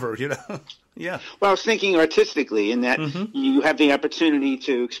 or whatever, Yeah. Well, I was thinking artistically in that you have the opportunity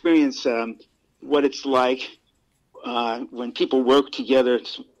to experience what it's like when people work together,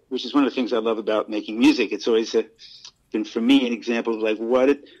 which is one of the things I love about making music. It's always been for me an example of like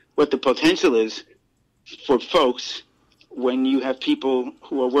what the potential is for folks when you have people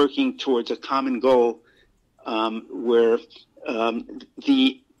who are working towards a common goal, where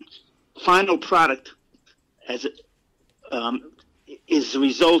the final product is the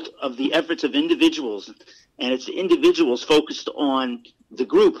result of the efforts of individuals, and it's individuals focused on the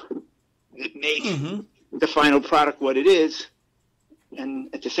group that make the final product what it is. And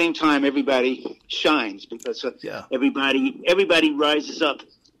at the same time, everybody shines because everybody rises up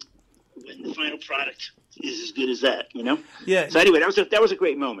when the final product is as good as that, Yeah. So anyway, that was a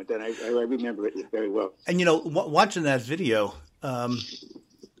great moment, and I remember it very well. And watching that video,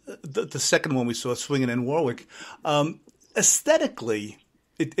 the second one we saw, Swinging in Warwick, aesthetically,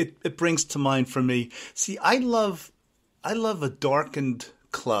 it brings to mind for me. See, I love a darkened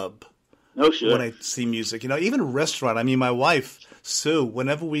club. Oh, sure. When I see music, even a restaurant. I mean, my wife Sue,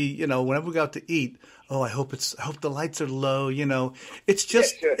 whenever we go out to eat, I hope the lights are low. It's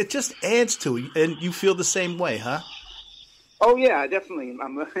just it just adds to it, and you feel the same way, huh? Oh yeah, definitely.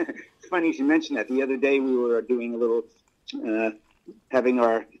 It's funny you should mention that. The other day we were doing a little, having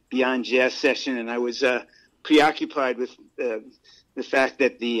our Beyond Jazz session, and I was preoccupied with the fact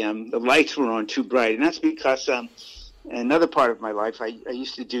that the lights were on too bright, and that's because another part of my life, I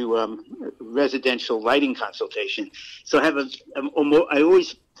used to do residential lighting consultation. So I have I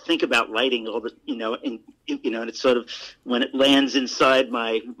always think about lighting all the, and it's sort of when it lands inside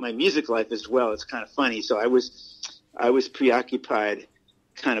my music life as well. It's kind of funny. So I was preoccupied,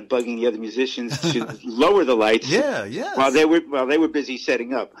 kind of bugging the other musicians to lower the lights. Yeah. While they were busy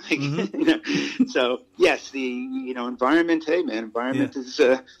setting up. So yes, the environment. Hey man, environment is.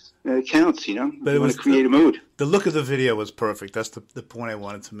 It counts, But you want to create a mood. The look of the video was perfect. That's the point I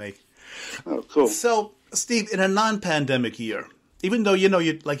wanted to make. Oh, cool. So, Steve, in a non-pandemic year, even though, you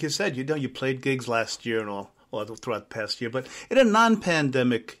like you said, you played gigs last year and all throughout the past year, but in a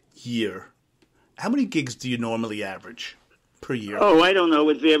non-pandemic year, how many gigs do you normally average per year? Oh, I don't know.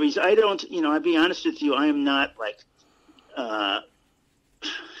 It varies. I don't, I'll be honest with you, I am not like,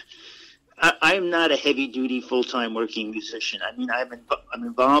 I am not a heavy-duty, full-time working musician. I mean, I'm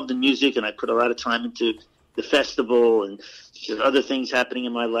involved in music, and I put a lot of time into the festival and other things happening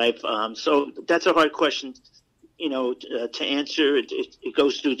in my life. So that's a hard question to answer, it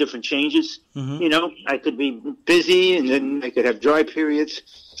goes through different changes. I could be busy, and then I could have dry periods.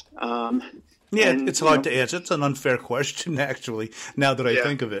 It's hard to answer. It's an unfair question, actually, now that I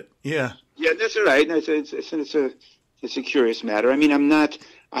think of it. Yeah. Yeah, that's all right. It's a curious matter. I mean,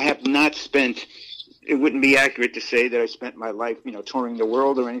 I have not spent, it wouldn't be accurate to say that I spent my life, touring the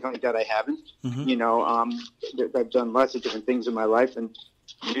world or anything like that. I haven't. I've done lots of different things in my life, and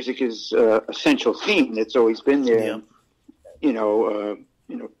music is a central theme that's always been there.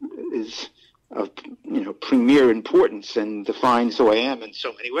 Is of premier importance and defines who I am in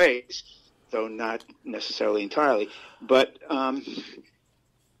so many ways, though not necessarily entirely. But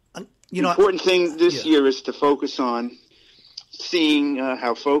the important thing this year is to focus on seeing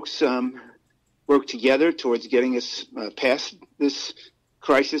how folks work together towards getting us past this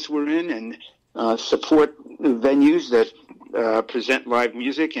crisis we're in, and support venues that present live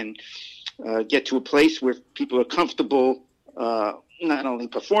music, and get to a place where people are comfortable not only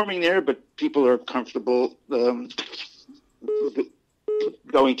performing there, but people are comfortable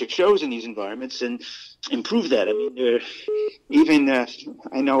going to shows in these environments, and improve that. I mean,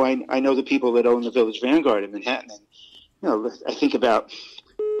 I know the people that own the Village Vanguard in Manhattan, and I think about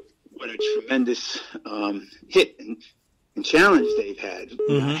what a tremendous hit and challenge they've had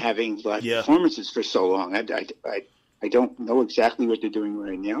having live performances for so long. I don't know exactly what they're doing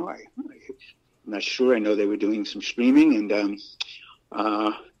right now. I'm not sure. I know they were doing some streaming, and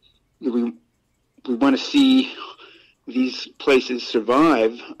we want to see these places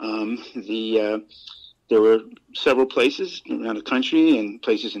survive. There were several places around the country, and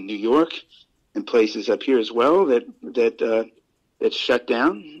places in New York, and places up here as well that shut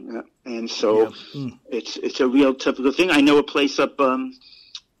down, and so it's a real typical thing. I know a place up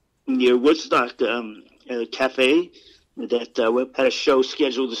near Woodstock, a cafe that had a show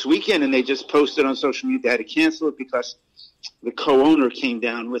scheduled this weekend, and they just posted on social media they had to cancel it because the co-owner came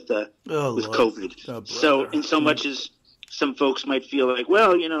down with COVID. So in so much as some folks might feel like,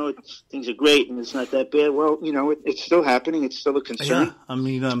 well, things are great and it's not that bad. Well, it's still happening. It's still a concern.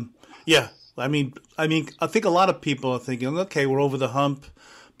 Yeah. I mean, I think a lot of people are thinking, okay, we're over the hump,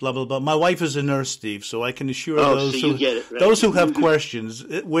 blah, blah, blah. My wife is a nurse, Steve, so I can assure those who have questions,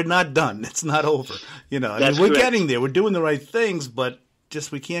 we're not done. It's not over. We're getting there. We're doing the right things, but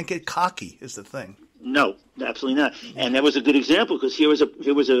just we can't get cocky is the thing. No, absolutely not. And that was a good example, because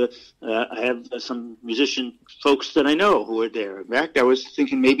I have some musician folks that I know who are there. In fact, I was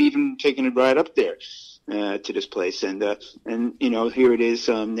thinking maybe even taking a ride up there to this place, and here it is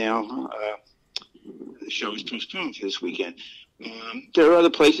now. The show is postponed for this weekend. There are other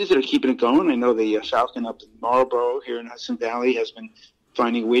places that are keeping it going. I know the Falcon up in Marlborough here in Hudson Valley has been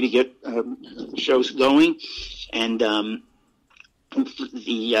finding a way to get shows going, and the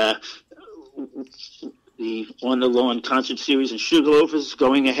On the Lawn concert series in Sugarloaf is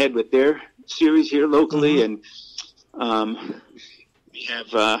going ahead with their series here locally, and we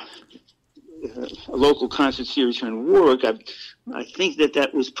have a local concert series here in Warwick. I think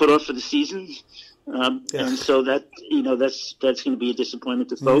that was put off for the season, and so that's going to be a disappointment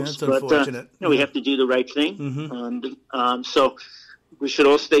to folks. But we have to do the right thing, and so we should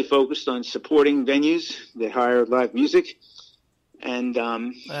all stay focused on supporting venues that hire live music. And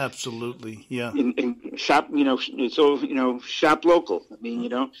absolutely, yeah. And shop, it's all shop local. I mean,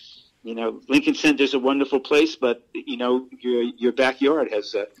 Lincoln Center's a wonderful place, but your backyard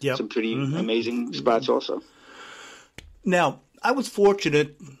has some pretty amazing spots also. Now, I was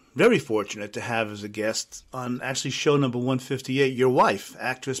very fortunate to have as a guest on actually show number 158 your wife,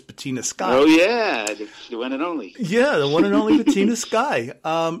 actress Bettina Sky. Oh yeah, the one and only. Yeah, the one and only Bettina Sky.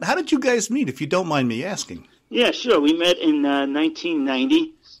 How did you guys meet, if you don't mind me asking? Yeah, sure. We met in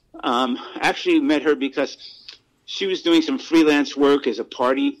 1990. Actually met her because she was doing some freelance work as a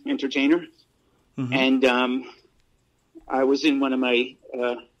party entertainer. And I was in one of my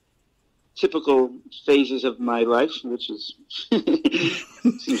typical phases of my life, which is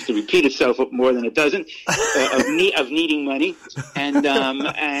seems to repeat itself more than it doesn't, of needing money. And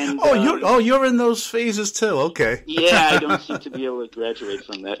you're in those phases too. Okay. Yeah, I don't seem to be able to graduate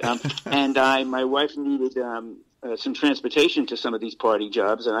from that. And my wife needed some transportation to some of these party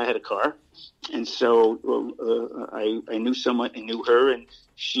jobs, and I had a car, and so I knew someone, I knew her, and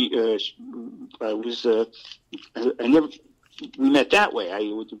we met that way. I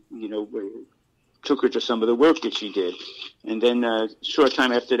took her to some of the work that she did, and then a short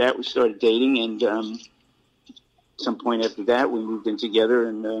time after that, we started dating, and some point after that, we moved in together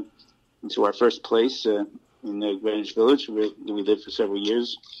and into our first place in Greenwich Village, where we lived for several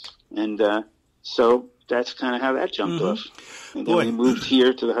years, and so that's kind of how that jumped off. And then we moved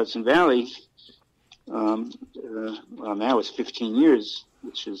here to the Hudson Valley Well, now it's 15 years,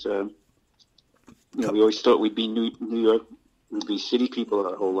 which is, we always thought we'd be New York, we'd be city people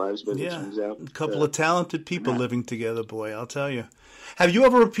our whole lives, but it turns out... a couple of talented people living together, boy, I'll tell you. Have you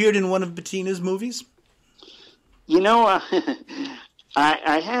ever appeared in one of Bettina's movies? I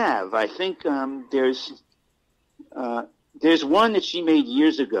have. I think there's one that she made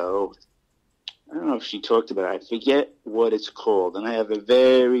years ago. I don't know if she talked about it. I forget what it's called. And I have a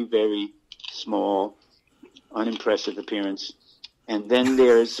very, very small, unimpressive appearance. And then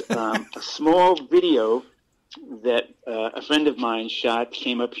there's a small video that a friend of mine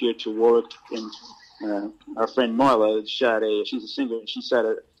came up here to Warwick, and our friend Marla she's a singer, and she shot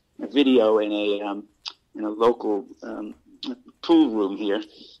a video in a local pool room here,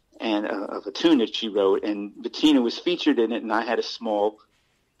 and of a tune that she wrote, and Bettina was featured in it, and I had a small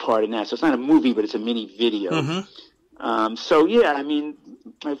part in that. So it's not a movie, but it's a mini video. So yeah, I mean,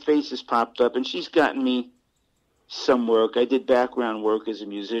 my face has popped up, and she's gotten me some work. I did background work as a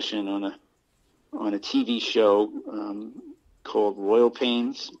musician on a TV show called Royal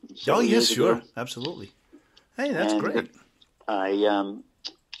Pains. Oh yes, sure, absolutely. Hey, that's great. Let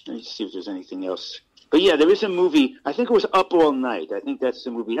me see if there's anything else. But yeah, there is a movie. I think it was Up All Night. I think that's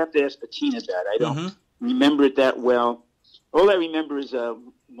the movie. You have to ask Bettina that. I don't remember it that well. All I remember is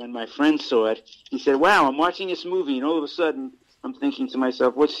when my friend saw it, he said, "Wow, I'm watching this movie," and all of a sudden, I'm thinking to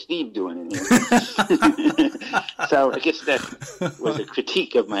myself, "What's Steve doing in here?" So I guess that was a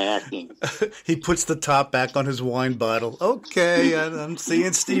critique of my acting. He puts the top back on his wine bottle. Okay, I'm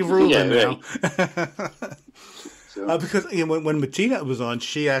seeing Steve Rubin now. So. Because when Bettina was on,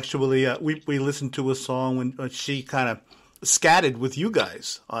 she actually we listened to a song when she kind of scattered with you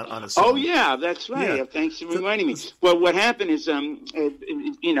guys on a song. Oh yeah, that's right. Yeah. Thanks for reminding me. Well, what happened is,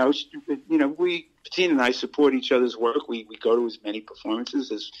 Bettina and I support each other's work. We go to as many performances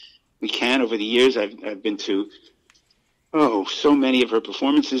as we can. Over the years, I've been to so many of her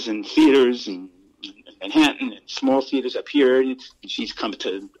performances in theaters in Manhattan and small theaters up here, and she's come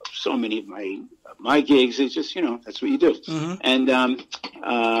to so many of my gigs. It's just that's what you do. And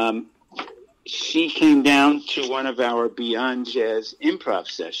she came down to one of our Beyond Jazz improv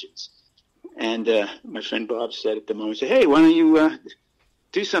sessions, and my friend Bob said at the moment, "Hey, why don't you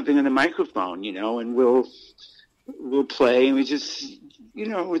do something on the microphone, and we'll play." And we just,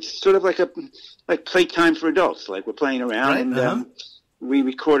 it's sort of like playtime for adults, like we're playing around, right, and we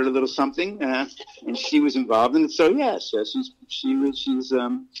recorded a little something, and she was involved in it. So yes, she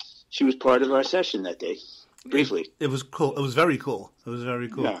was part of our session that day. Briefly. It was cool. It was very cool.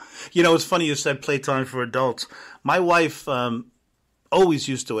 Yeah. It's funny you said playtime for adults. My wife always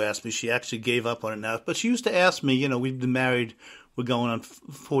used to ask me. She actually gave up on it now, but she used to ask me, we've been married, we're going on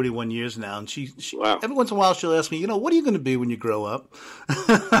 41 years now, and she wow. Every once in a while she'll ask me, what are you going to be when you grow up?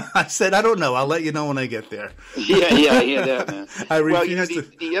 I said, I don't know. I'll let you know when I get there. Yeah, I hear that, man. Well,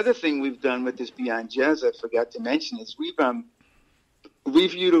 the other thing we've done with this Beyond Jazz, I forgot to mention, is we've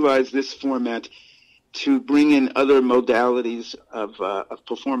utilized this format to bring in other modalities of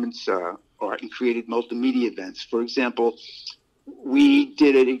performance art and created multimedia events. For example, we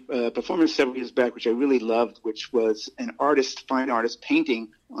did a performance several years back, which I really loved, which was fine artist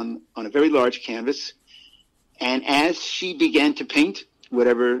painting on a very large canvas. And as she began to paint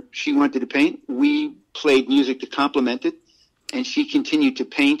whatever she wanted to paint, we played music to complement it. And she continued to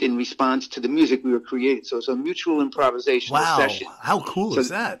paint in response to the music we were creating. So it's a mutual improvisational session. Wow, how cool is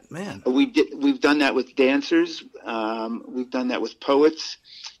that, man? We've done that with dancers. We've done that with poets.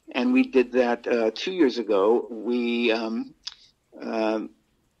 And we did that 2 years ago. We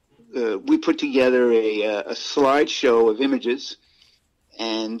put together a slideshow of images.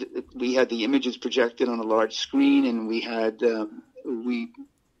 And we had the images projected on a large screen. And we had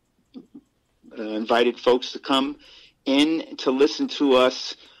invited folks to come in to listen to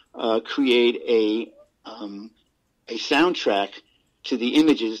us create a soundtrack to the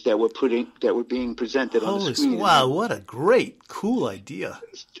images that were being presented on the screen. Wow, what a great, cool idea!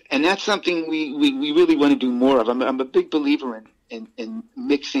 And that's something we really want to do more of. I'm a big believer in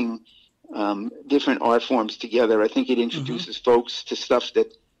mixing different art forms together. I think it introduces folks to stuff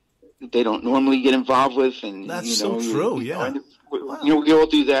that they don't normally get involved with, and that's so true. Yeah. We all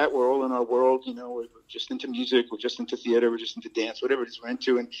do that. We're all in our world. We're just into music. We're just into theater. We're just into dance. Whatever it is we're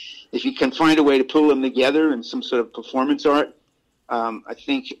into, and if you can find a way to pull them together in some sort of performance art, I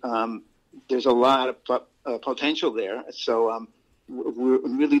think there's a lot of potential there. So we're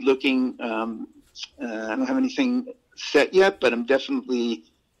really looking. I don't have anything set yet, but I'm definitely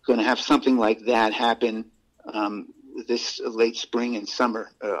going to have something like that happen this late spring and summer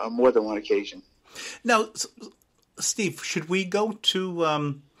on more than one occasion. Now, Steve, should we go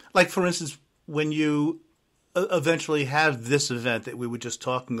to, for instance, when you eventually have this event that we were just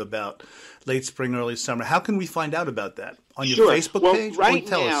talking about, late spring, early summer, how can we find out about that? On your Facebook page? Right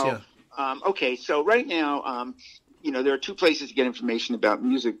tell now, us, yeah. Okay, so right now, there are two places to get information about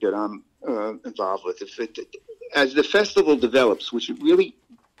music that I'm involved with. As the festival develops, which it really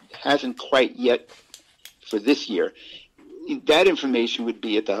hasn't quite yet for this year, that information would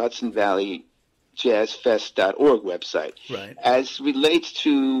be at the Hudson Valley jazzfest.org website. Right. As relates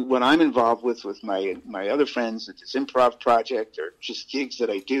to what I'm involved with my other friends at this improv project or just gigs that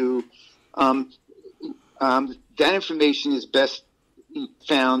I do, that information is best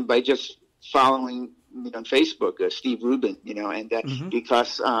found by just following me on Facebook, Steve Rubin, and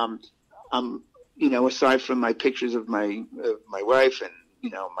because aside from my pictures of my wife and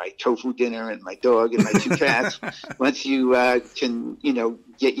my tofu dinner and my dog and my two cats, once you can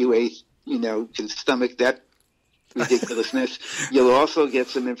get you can stomach that ridiculousness, you'll also get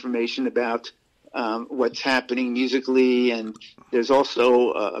some information about what's happening musically, and there's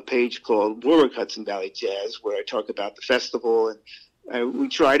also a page called Warwick Hudson Valley Jazz where I talk about the festival, and we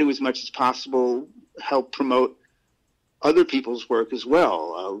try to, as much as possible, help promote other people's work as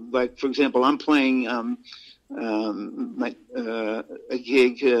well. Like, for example, I'm playing a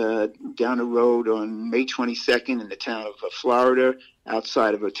gig down the road on May 22nd in the town of Florida,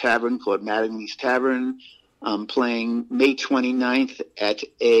 outside of a tavern called Mattingly's Tavern. I'm playing May 29th at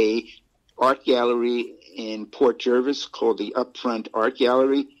a art gallery in Port Jervis called the Upfront Art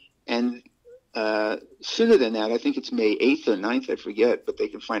Gallery. And sooner than that, I think it's May 8th or 9th, I forget, but they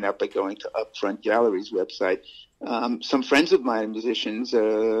can find out by going to Upfront Gallery's website. Some friends of mine, musicians,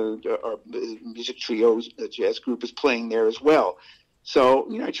 our music trios, a jazz group is playing there as well. So,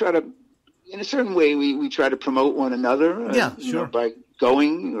 I try to, in a certain way, we try to promote one another. Sure. By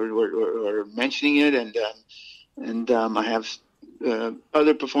going or mentioning it, and I have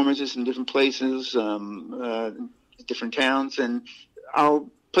other performances in different places, different towns, and I'll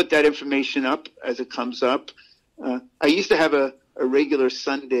put that information up as it comes up. I used to have a regular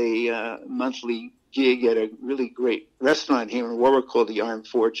Sunday monthly gig at a really great restaurant here in Warwick called the Iron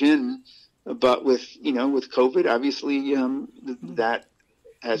Forge Inn, but with COVID, obviously that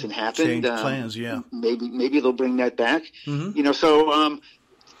hasn't happened. Changed plans, yeah. Maybe they'll bring that back. Mm-hmm. So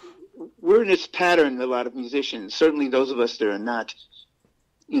we're in this pattern. A lot of musicians, certainly those of us that are not,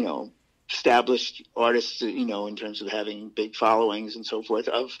 established artists, in terms of having big followings and so forth,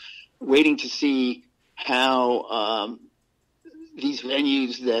 of waiting to see how these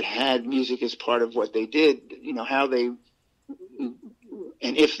venues that had music as part of what they did, how they, and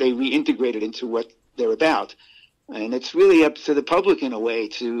if they reintegrated into what they're about. And it's really up to the public in a way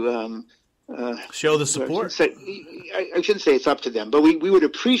to show the support. I shouldn't say it's up to them, but we would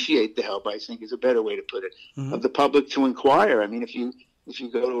appreciate the help, I think is a better way to put it, of the public to inquire. I mean, if you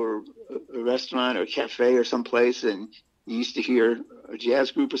go to a restaurant or a cafe or someplace and you used to hear a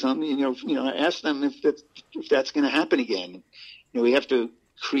jazz group or something, ask them if that's going to happen again. We have to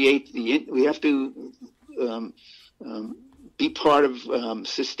we have to be part of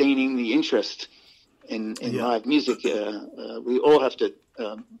sustaining the interest in live music. We all have to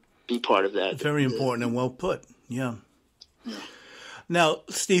be part of that. Very important and well put. Yeah. Now,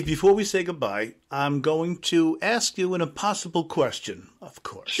 Steve, before we say goodbye, I'm going to ask you an impossible question, of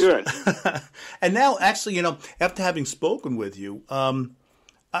course. Sure. And now, actually, after having spoken with you,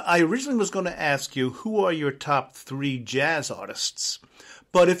 I originally was going to ask you, who are your top 3 jazz artists?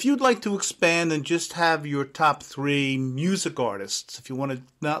 But if you'd like to expand and just have your top 3 music artists, if you want to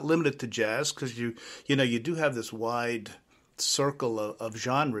not limit it to jazz, because you do have this wide circle of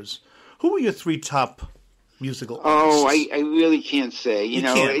genres, who are your 3 top musical artists? Oh, I really can't say. You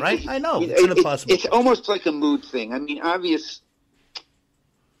can't, right? I know. It's an impossible It's almost like a mood thing. I mean,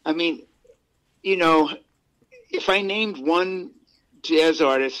 if I named one jazz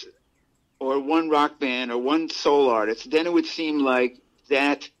artist or one rock band or one soul artist, then it would seem like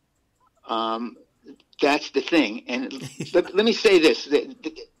that that's the thing. And let me say this.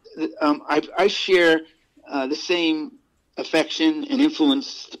 I share the same affection and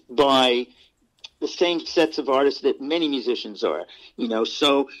influenced by the same sets of artists that many musicians are.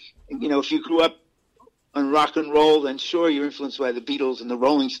 So if you grew up on rock and roll, then sure, you're influenced by the Beatles and the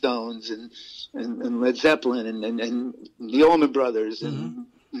Rolling Stones and Led Zeppelin and the Allman Brothers and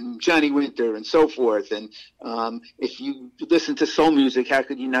Johnny Winter and so forth. And if you listen to soul music, how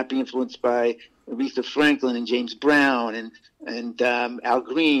could you not be influenced by Aretha Franklin and James Brown and Al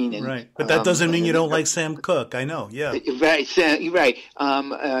Green? And, right, but that doesn't mean you don't like Sam Cooke. I know, yeah. Right, Sam, right.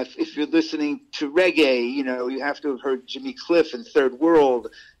 If you're listening to reggae, you have to have heard Jimmy Cliff and Third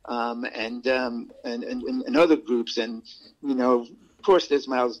World and other groups. And of course, there's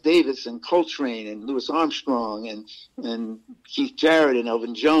Miles Davis and Coltrane and Louis Armstrong and Keith Jarrett and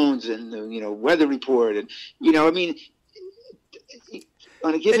Elvin Jones and, Weather Report. And, I mean,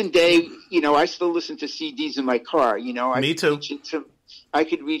 on a given day, I still listen to CDs in my car. Me too. I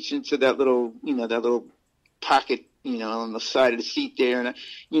could reach into that little, that little pocket, on the side of the seat there. And,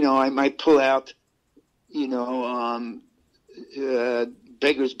 I might pull out,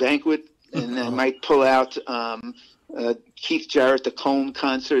 Beggar's Banquet, and I might pull out Keith Jarrett, the Cone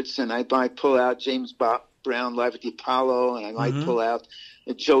concerts, and I might pull out James Brown live at the Apollo, and I might pull out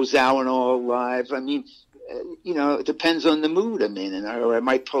Joe Zawinul live. I mean, it depends on the mood I'm in, or I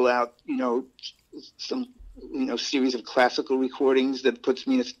might pull out, some, series of classical recordings that puts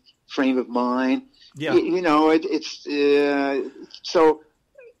me in a frame of mind. Yeah. It's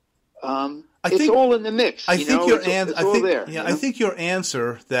all in the mix. I think your answer. It's all there. Yeah, I think your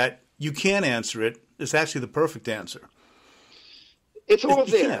answer that you can answer it is actually the perfect answer. It's all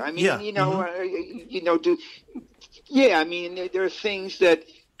there. Yeah. I mean, I mean, there are things that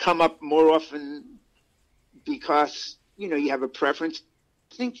come up more often because you have a preference.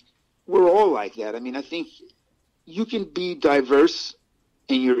 I think we're all like that. I mean, I think you can be diverse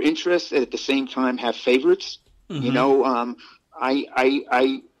in your interests and at the same time have favorites. I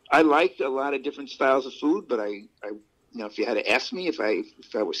like a lot of different styles of food, but I if you had to ask me if I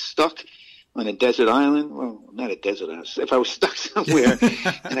was stuck on a desert island, well, not a desert island, if I was stuck somewhere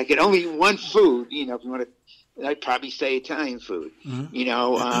and I could only eat one food, if you want to, I'd probably say Italian food.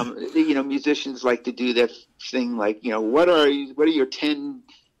 Musicians like to do that thing, like, what are your 10,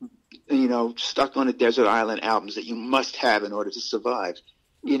 stuck on a desert island albums that you must have in order to survive?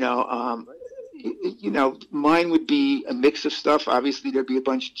 Mine would be a mix of stuff. Obviously, there'd be a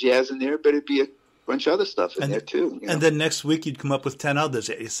bunch of jazz in there, but it'd be a bunch of other stuff in there too. And then next week you'd come up with 10 others.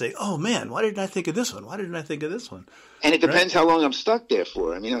 You say, "Oh man, why didn't I think of this one? Why didn't I think of this one?" And it depends how long I'm stuck there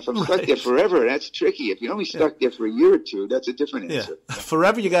for. I mean, if I'm stuck there forever, that's tricky. If you're only stuck there for a year or two, that's a different answer. Yeah,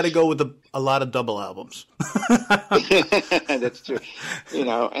 forever you got to go with a lot of double albums. That's true.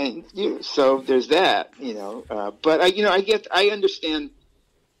 So there's that. But I understand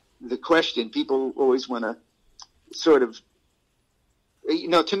the question. People always want to sort of,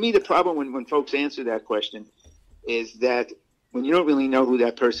 to me, the problem when folks answer that question is that when you don't really know who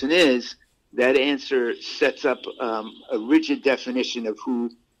that person is, that answer sets up a rigid definition of who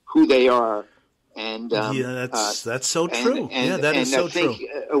they are. And that's so true. That is so true. I think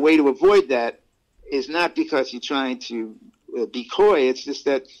a way to avoid that is not because you're trying to be coy. It's just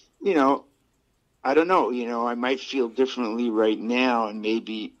that, I don't know, I might feel differently right now, and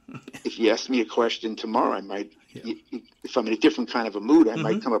maybe if you ask me a question tomorrow, I might, if I'm in a different kind of a mood, I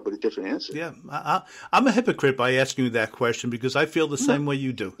might come up with a different answer. Yeah, I'm a hypocrite by asking you that question because I feel the same way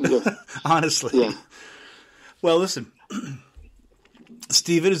you do, honestly. Yeah. Well, listen,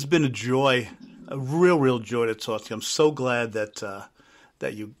 Steve, it has been a joy, a real joy to talk to you. I'm so glad that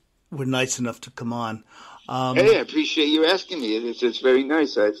you were nice enough to come on. Hey, I appreciate you asking me. It's very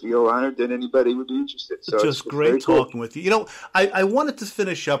nice. I feel honored that anybody would be interested. So just great talking with you. I wanted to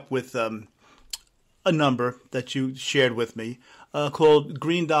finish up with a number that you shared with me called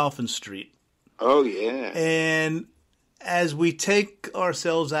Green Dolphin Street. Oh, yeah. And as we take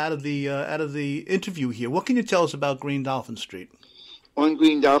ourselves out of the interview here, what can you tell us about Green Dolphin Street? On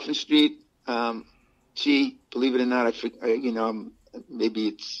Green Dolphin Street, believe it or not, maybe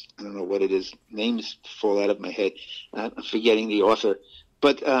it's, I don't know what it is. Names fall out of my head. I'm forgetting the author.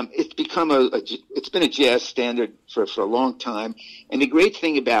 But it's become it's been a jazz standard for a long time. And the great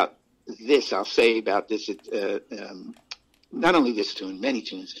thing about this, I'll say about this, not only this tune, many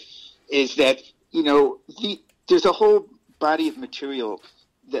tunes, is that, there's a whole body of material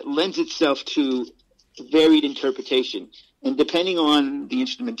that lends itself to varied interpretation. And depending on the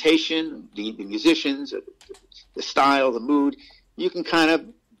instrumentation, the musicians, the style, the mood, you can kind of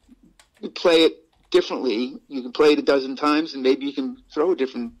play it differently. You can play it a dozen times, and maybe you can throw a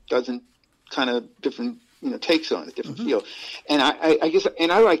different takes on it, different feel. And I guess,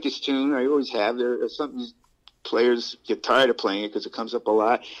 and I like this tune. I always have. There are some players get tired of playing it because it comes up a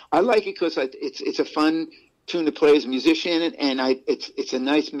lot. I like it because it's a fun tune to play as a musician, and it's a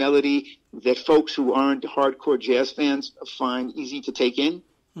nice melody that folks who aren't hardcore jazz fans find easy to take in.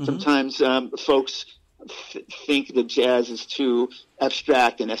 Sometimes folks think that jazz is too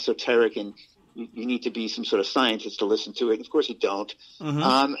abstract and esoteric, and you need to be some sort of scientist to listen to it. Of course you don't.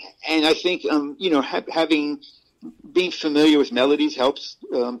 And I think, being familiar with melodies helps,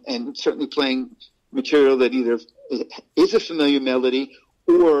 and certainly playing material that either is a familiar melody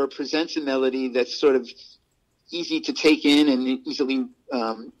or presents a melody that's sort of easy to take in and easily,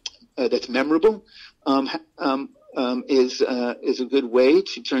 that's memorable, is a good way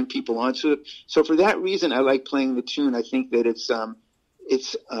to turn people onto it. So for that reason, I like playing the tune. I think that it's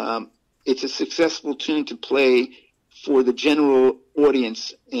a successful tune to play for the general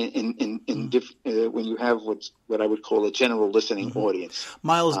audience when you have what I would call a general listening audience.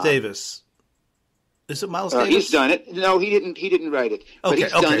 Miles Davis. Is it Miles Davis? He's done it. No, he didn't write it. But Okay,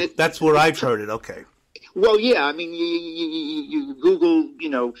 he's done okay. it. That's where I've heard it. Okay. Well, yeah. I mean, you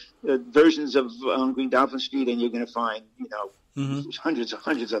Google, versions of Green Dolphin Street, and you're going to find, hundreds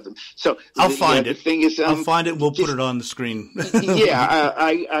of them. So I'll find it. The thing is, I'll find it. We'll put it on the screen. Yeah,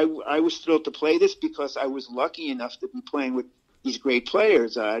 I was thrilled to play this because I was lucky enough to be playing with these great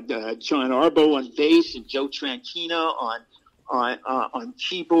players, John Arbo on bass and Joe Tranchina on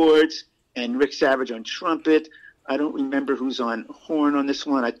keyboards and Rick Savage on trumpet. I don't remember who's on horn on this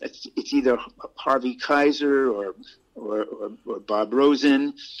one. It's either Harvey Kaiser or Bob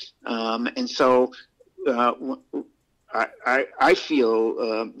Rosen, and so I feel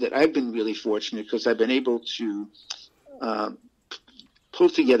that I've been really fortunate because I've been able to pull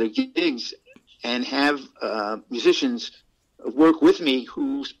together gigs and have musicians work with me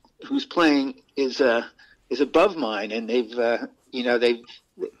whose playing is above mine, and I've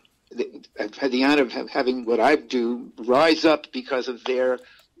had the honor of having what I do rise up because of their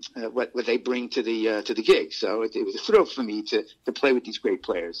what they bring to the gig. So it was a thrill for me to play with these great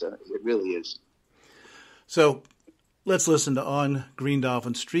players. It really is. So let's listen to On Green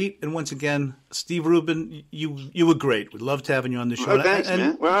Dolphin Street. And once again, Steve Rubin, you were great. We'd love to having you on the show. Oh, thanks,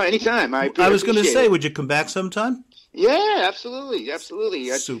 man. Well, anytime. I was going to say, it. would you come back sometime? Yeah, absolutely.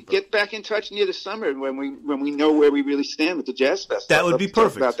 Super. Get back in touch near the summer when we know where we really stand with the Jazz Fest. That would be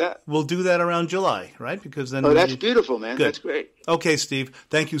perfect. About that. We'll do that around July, right? Because then. Oh, that's beautiful, man. Good. That's great. Okay, Steve.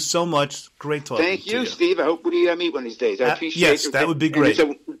 Thank you so much. Great talking. Thank to you, Steve. I hope we meet one of these days. I appreciate it. Yes, that would be great.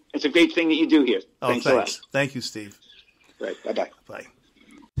 It's a great thing that you do here. Oh, thanks a lot. Thank you, Steve. Right. Bye-bye. Bye.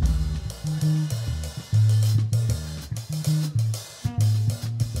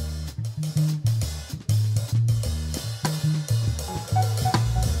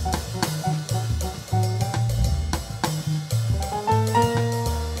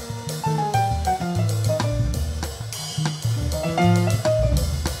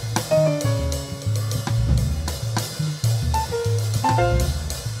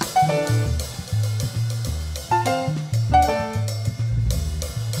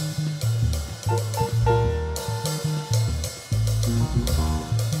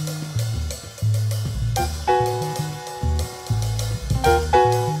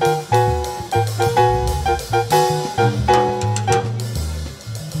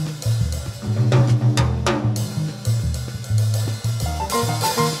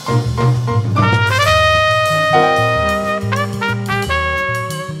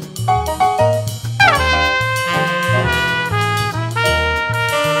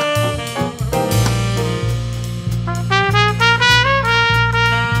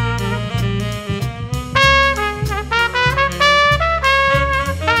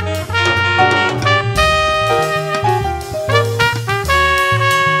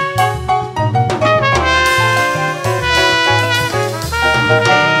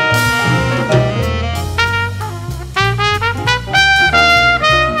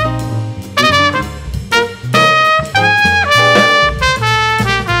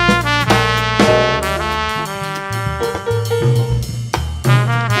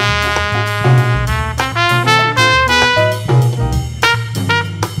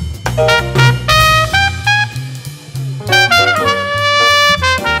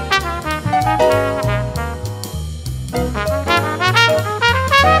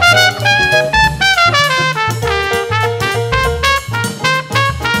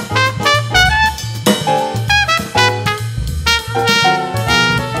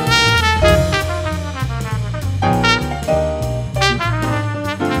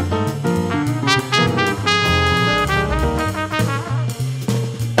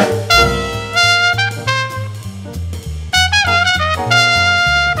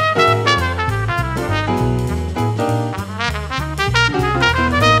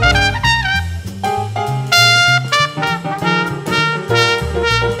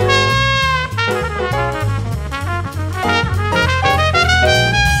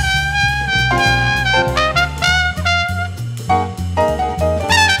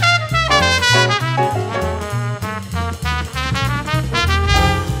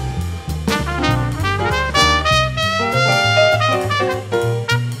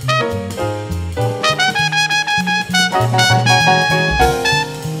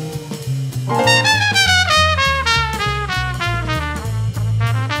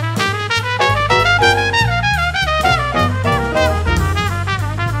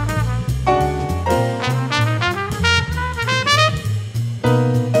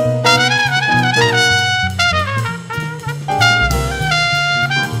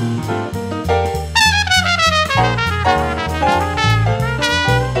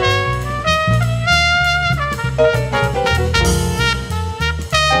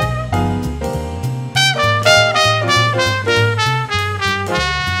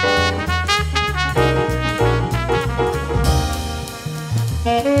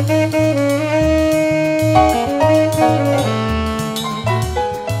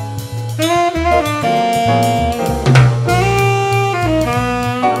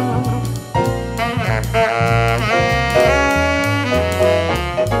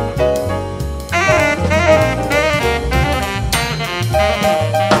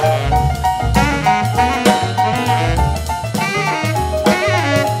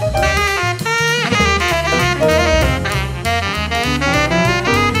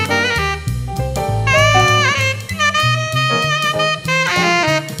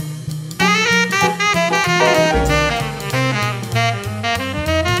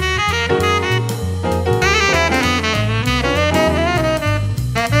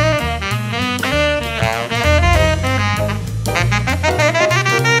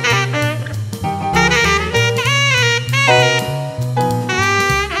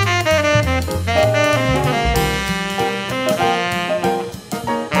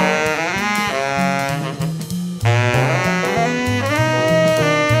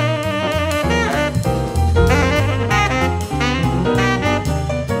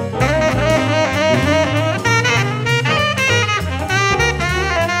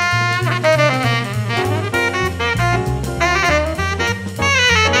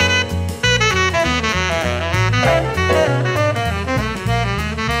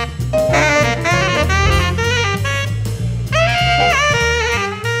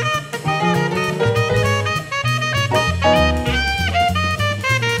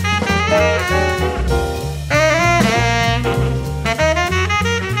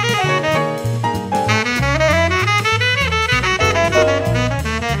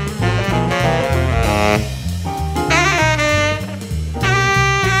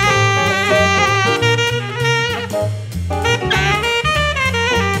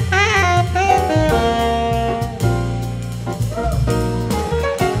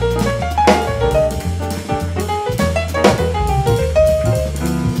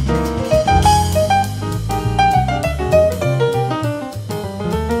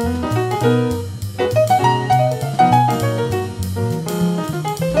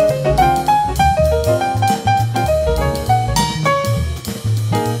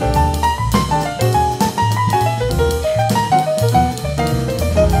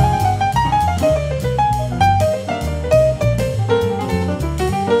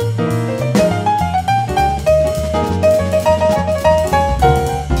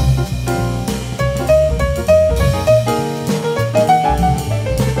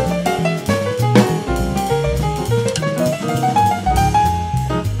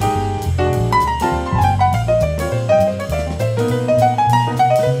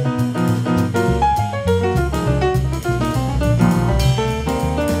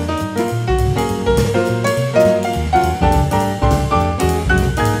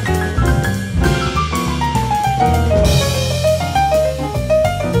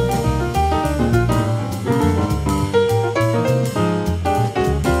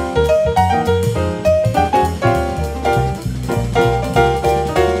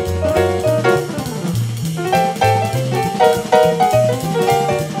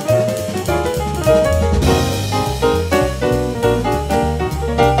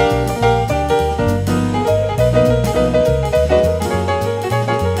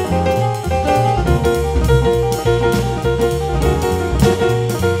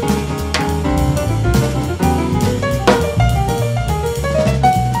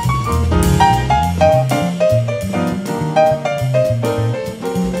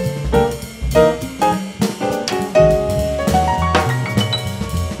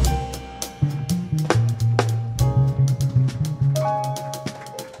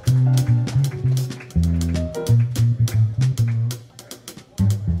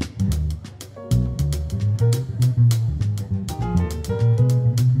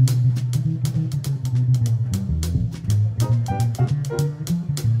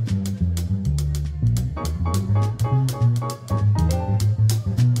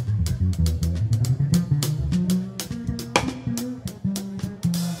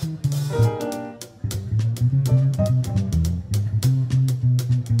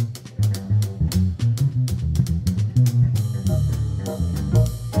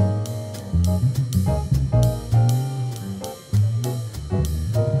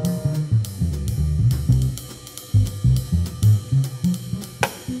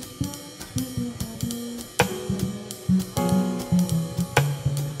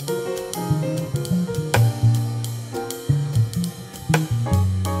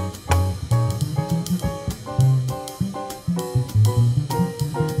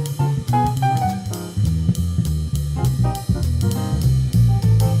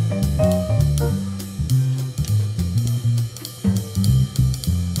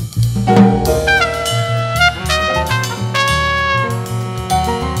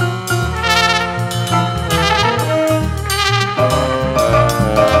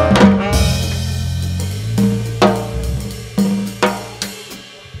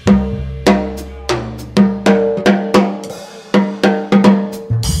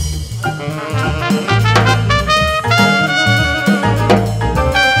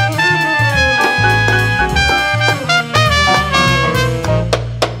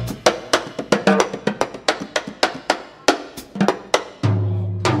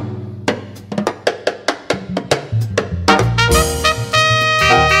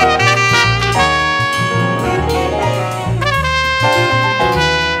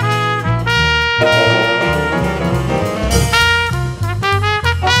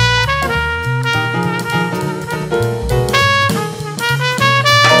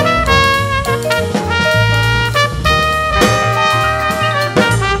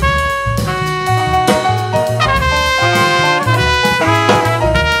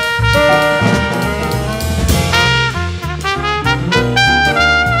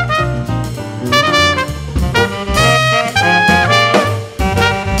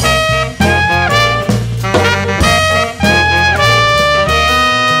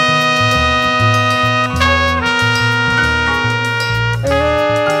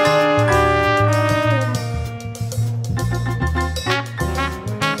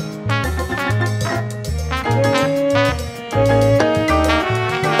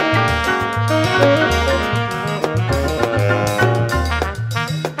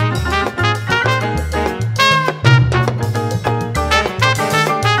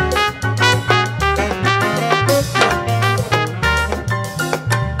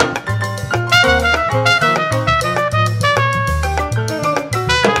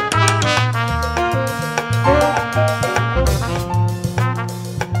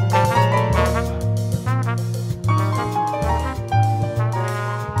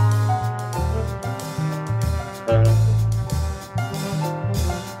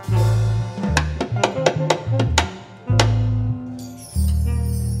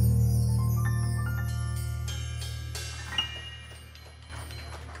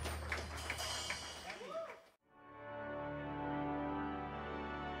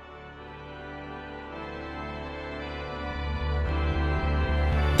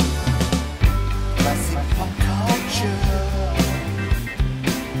 Pop culture.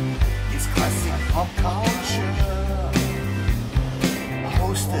 It's classic pop culture.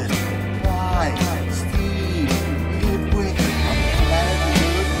 Hosted by Steve Ludwig. I'm glad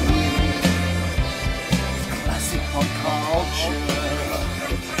Ludwig. It's classic pop culture.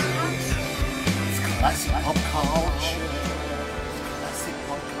 It's classic pop culture. Classic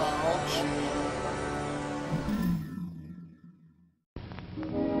pop culture.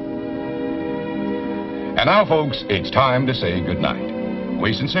 And now, folks, it's time to say goodnight.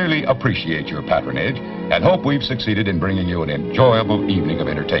 We sincerely appreciate your patronage and hope we've succeeded in bringing you an enjoyable evening of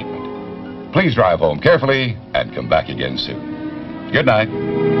entertainment. Please drive home carefully and come back again soon. Good night.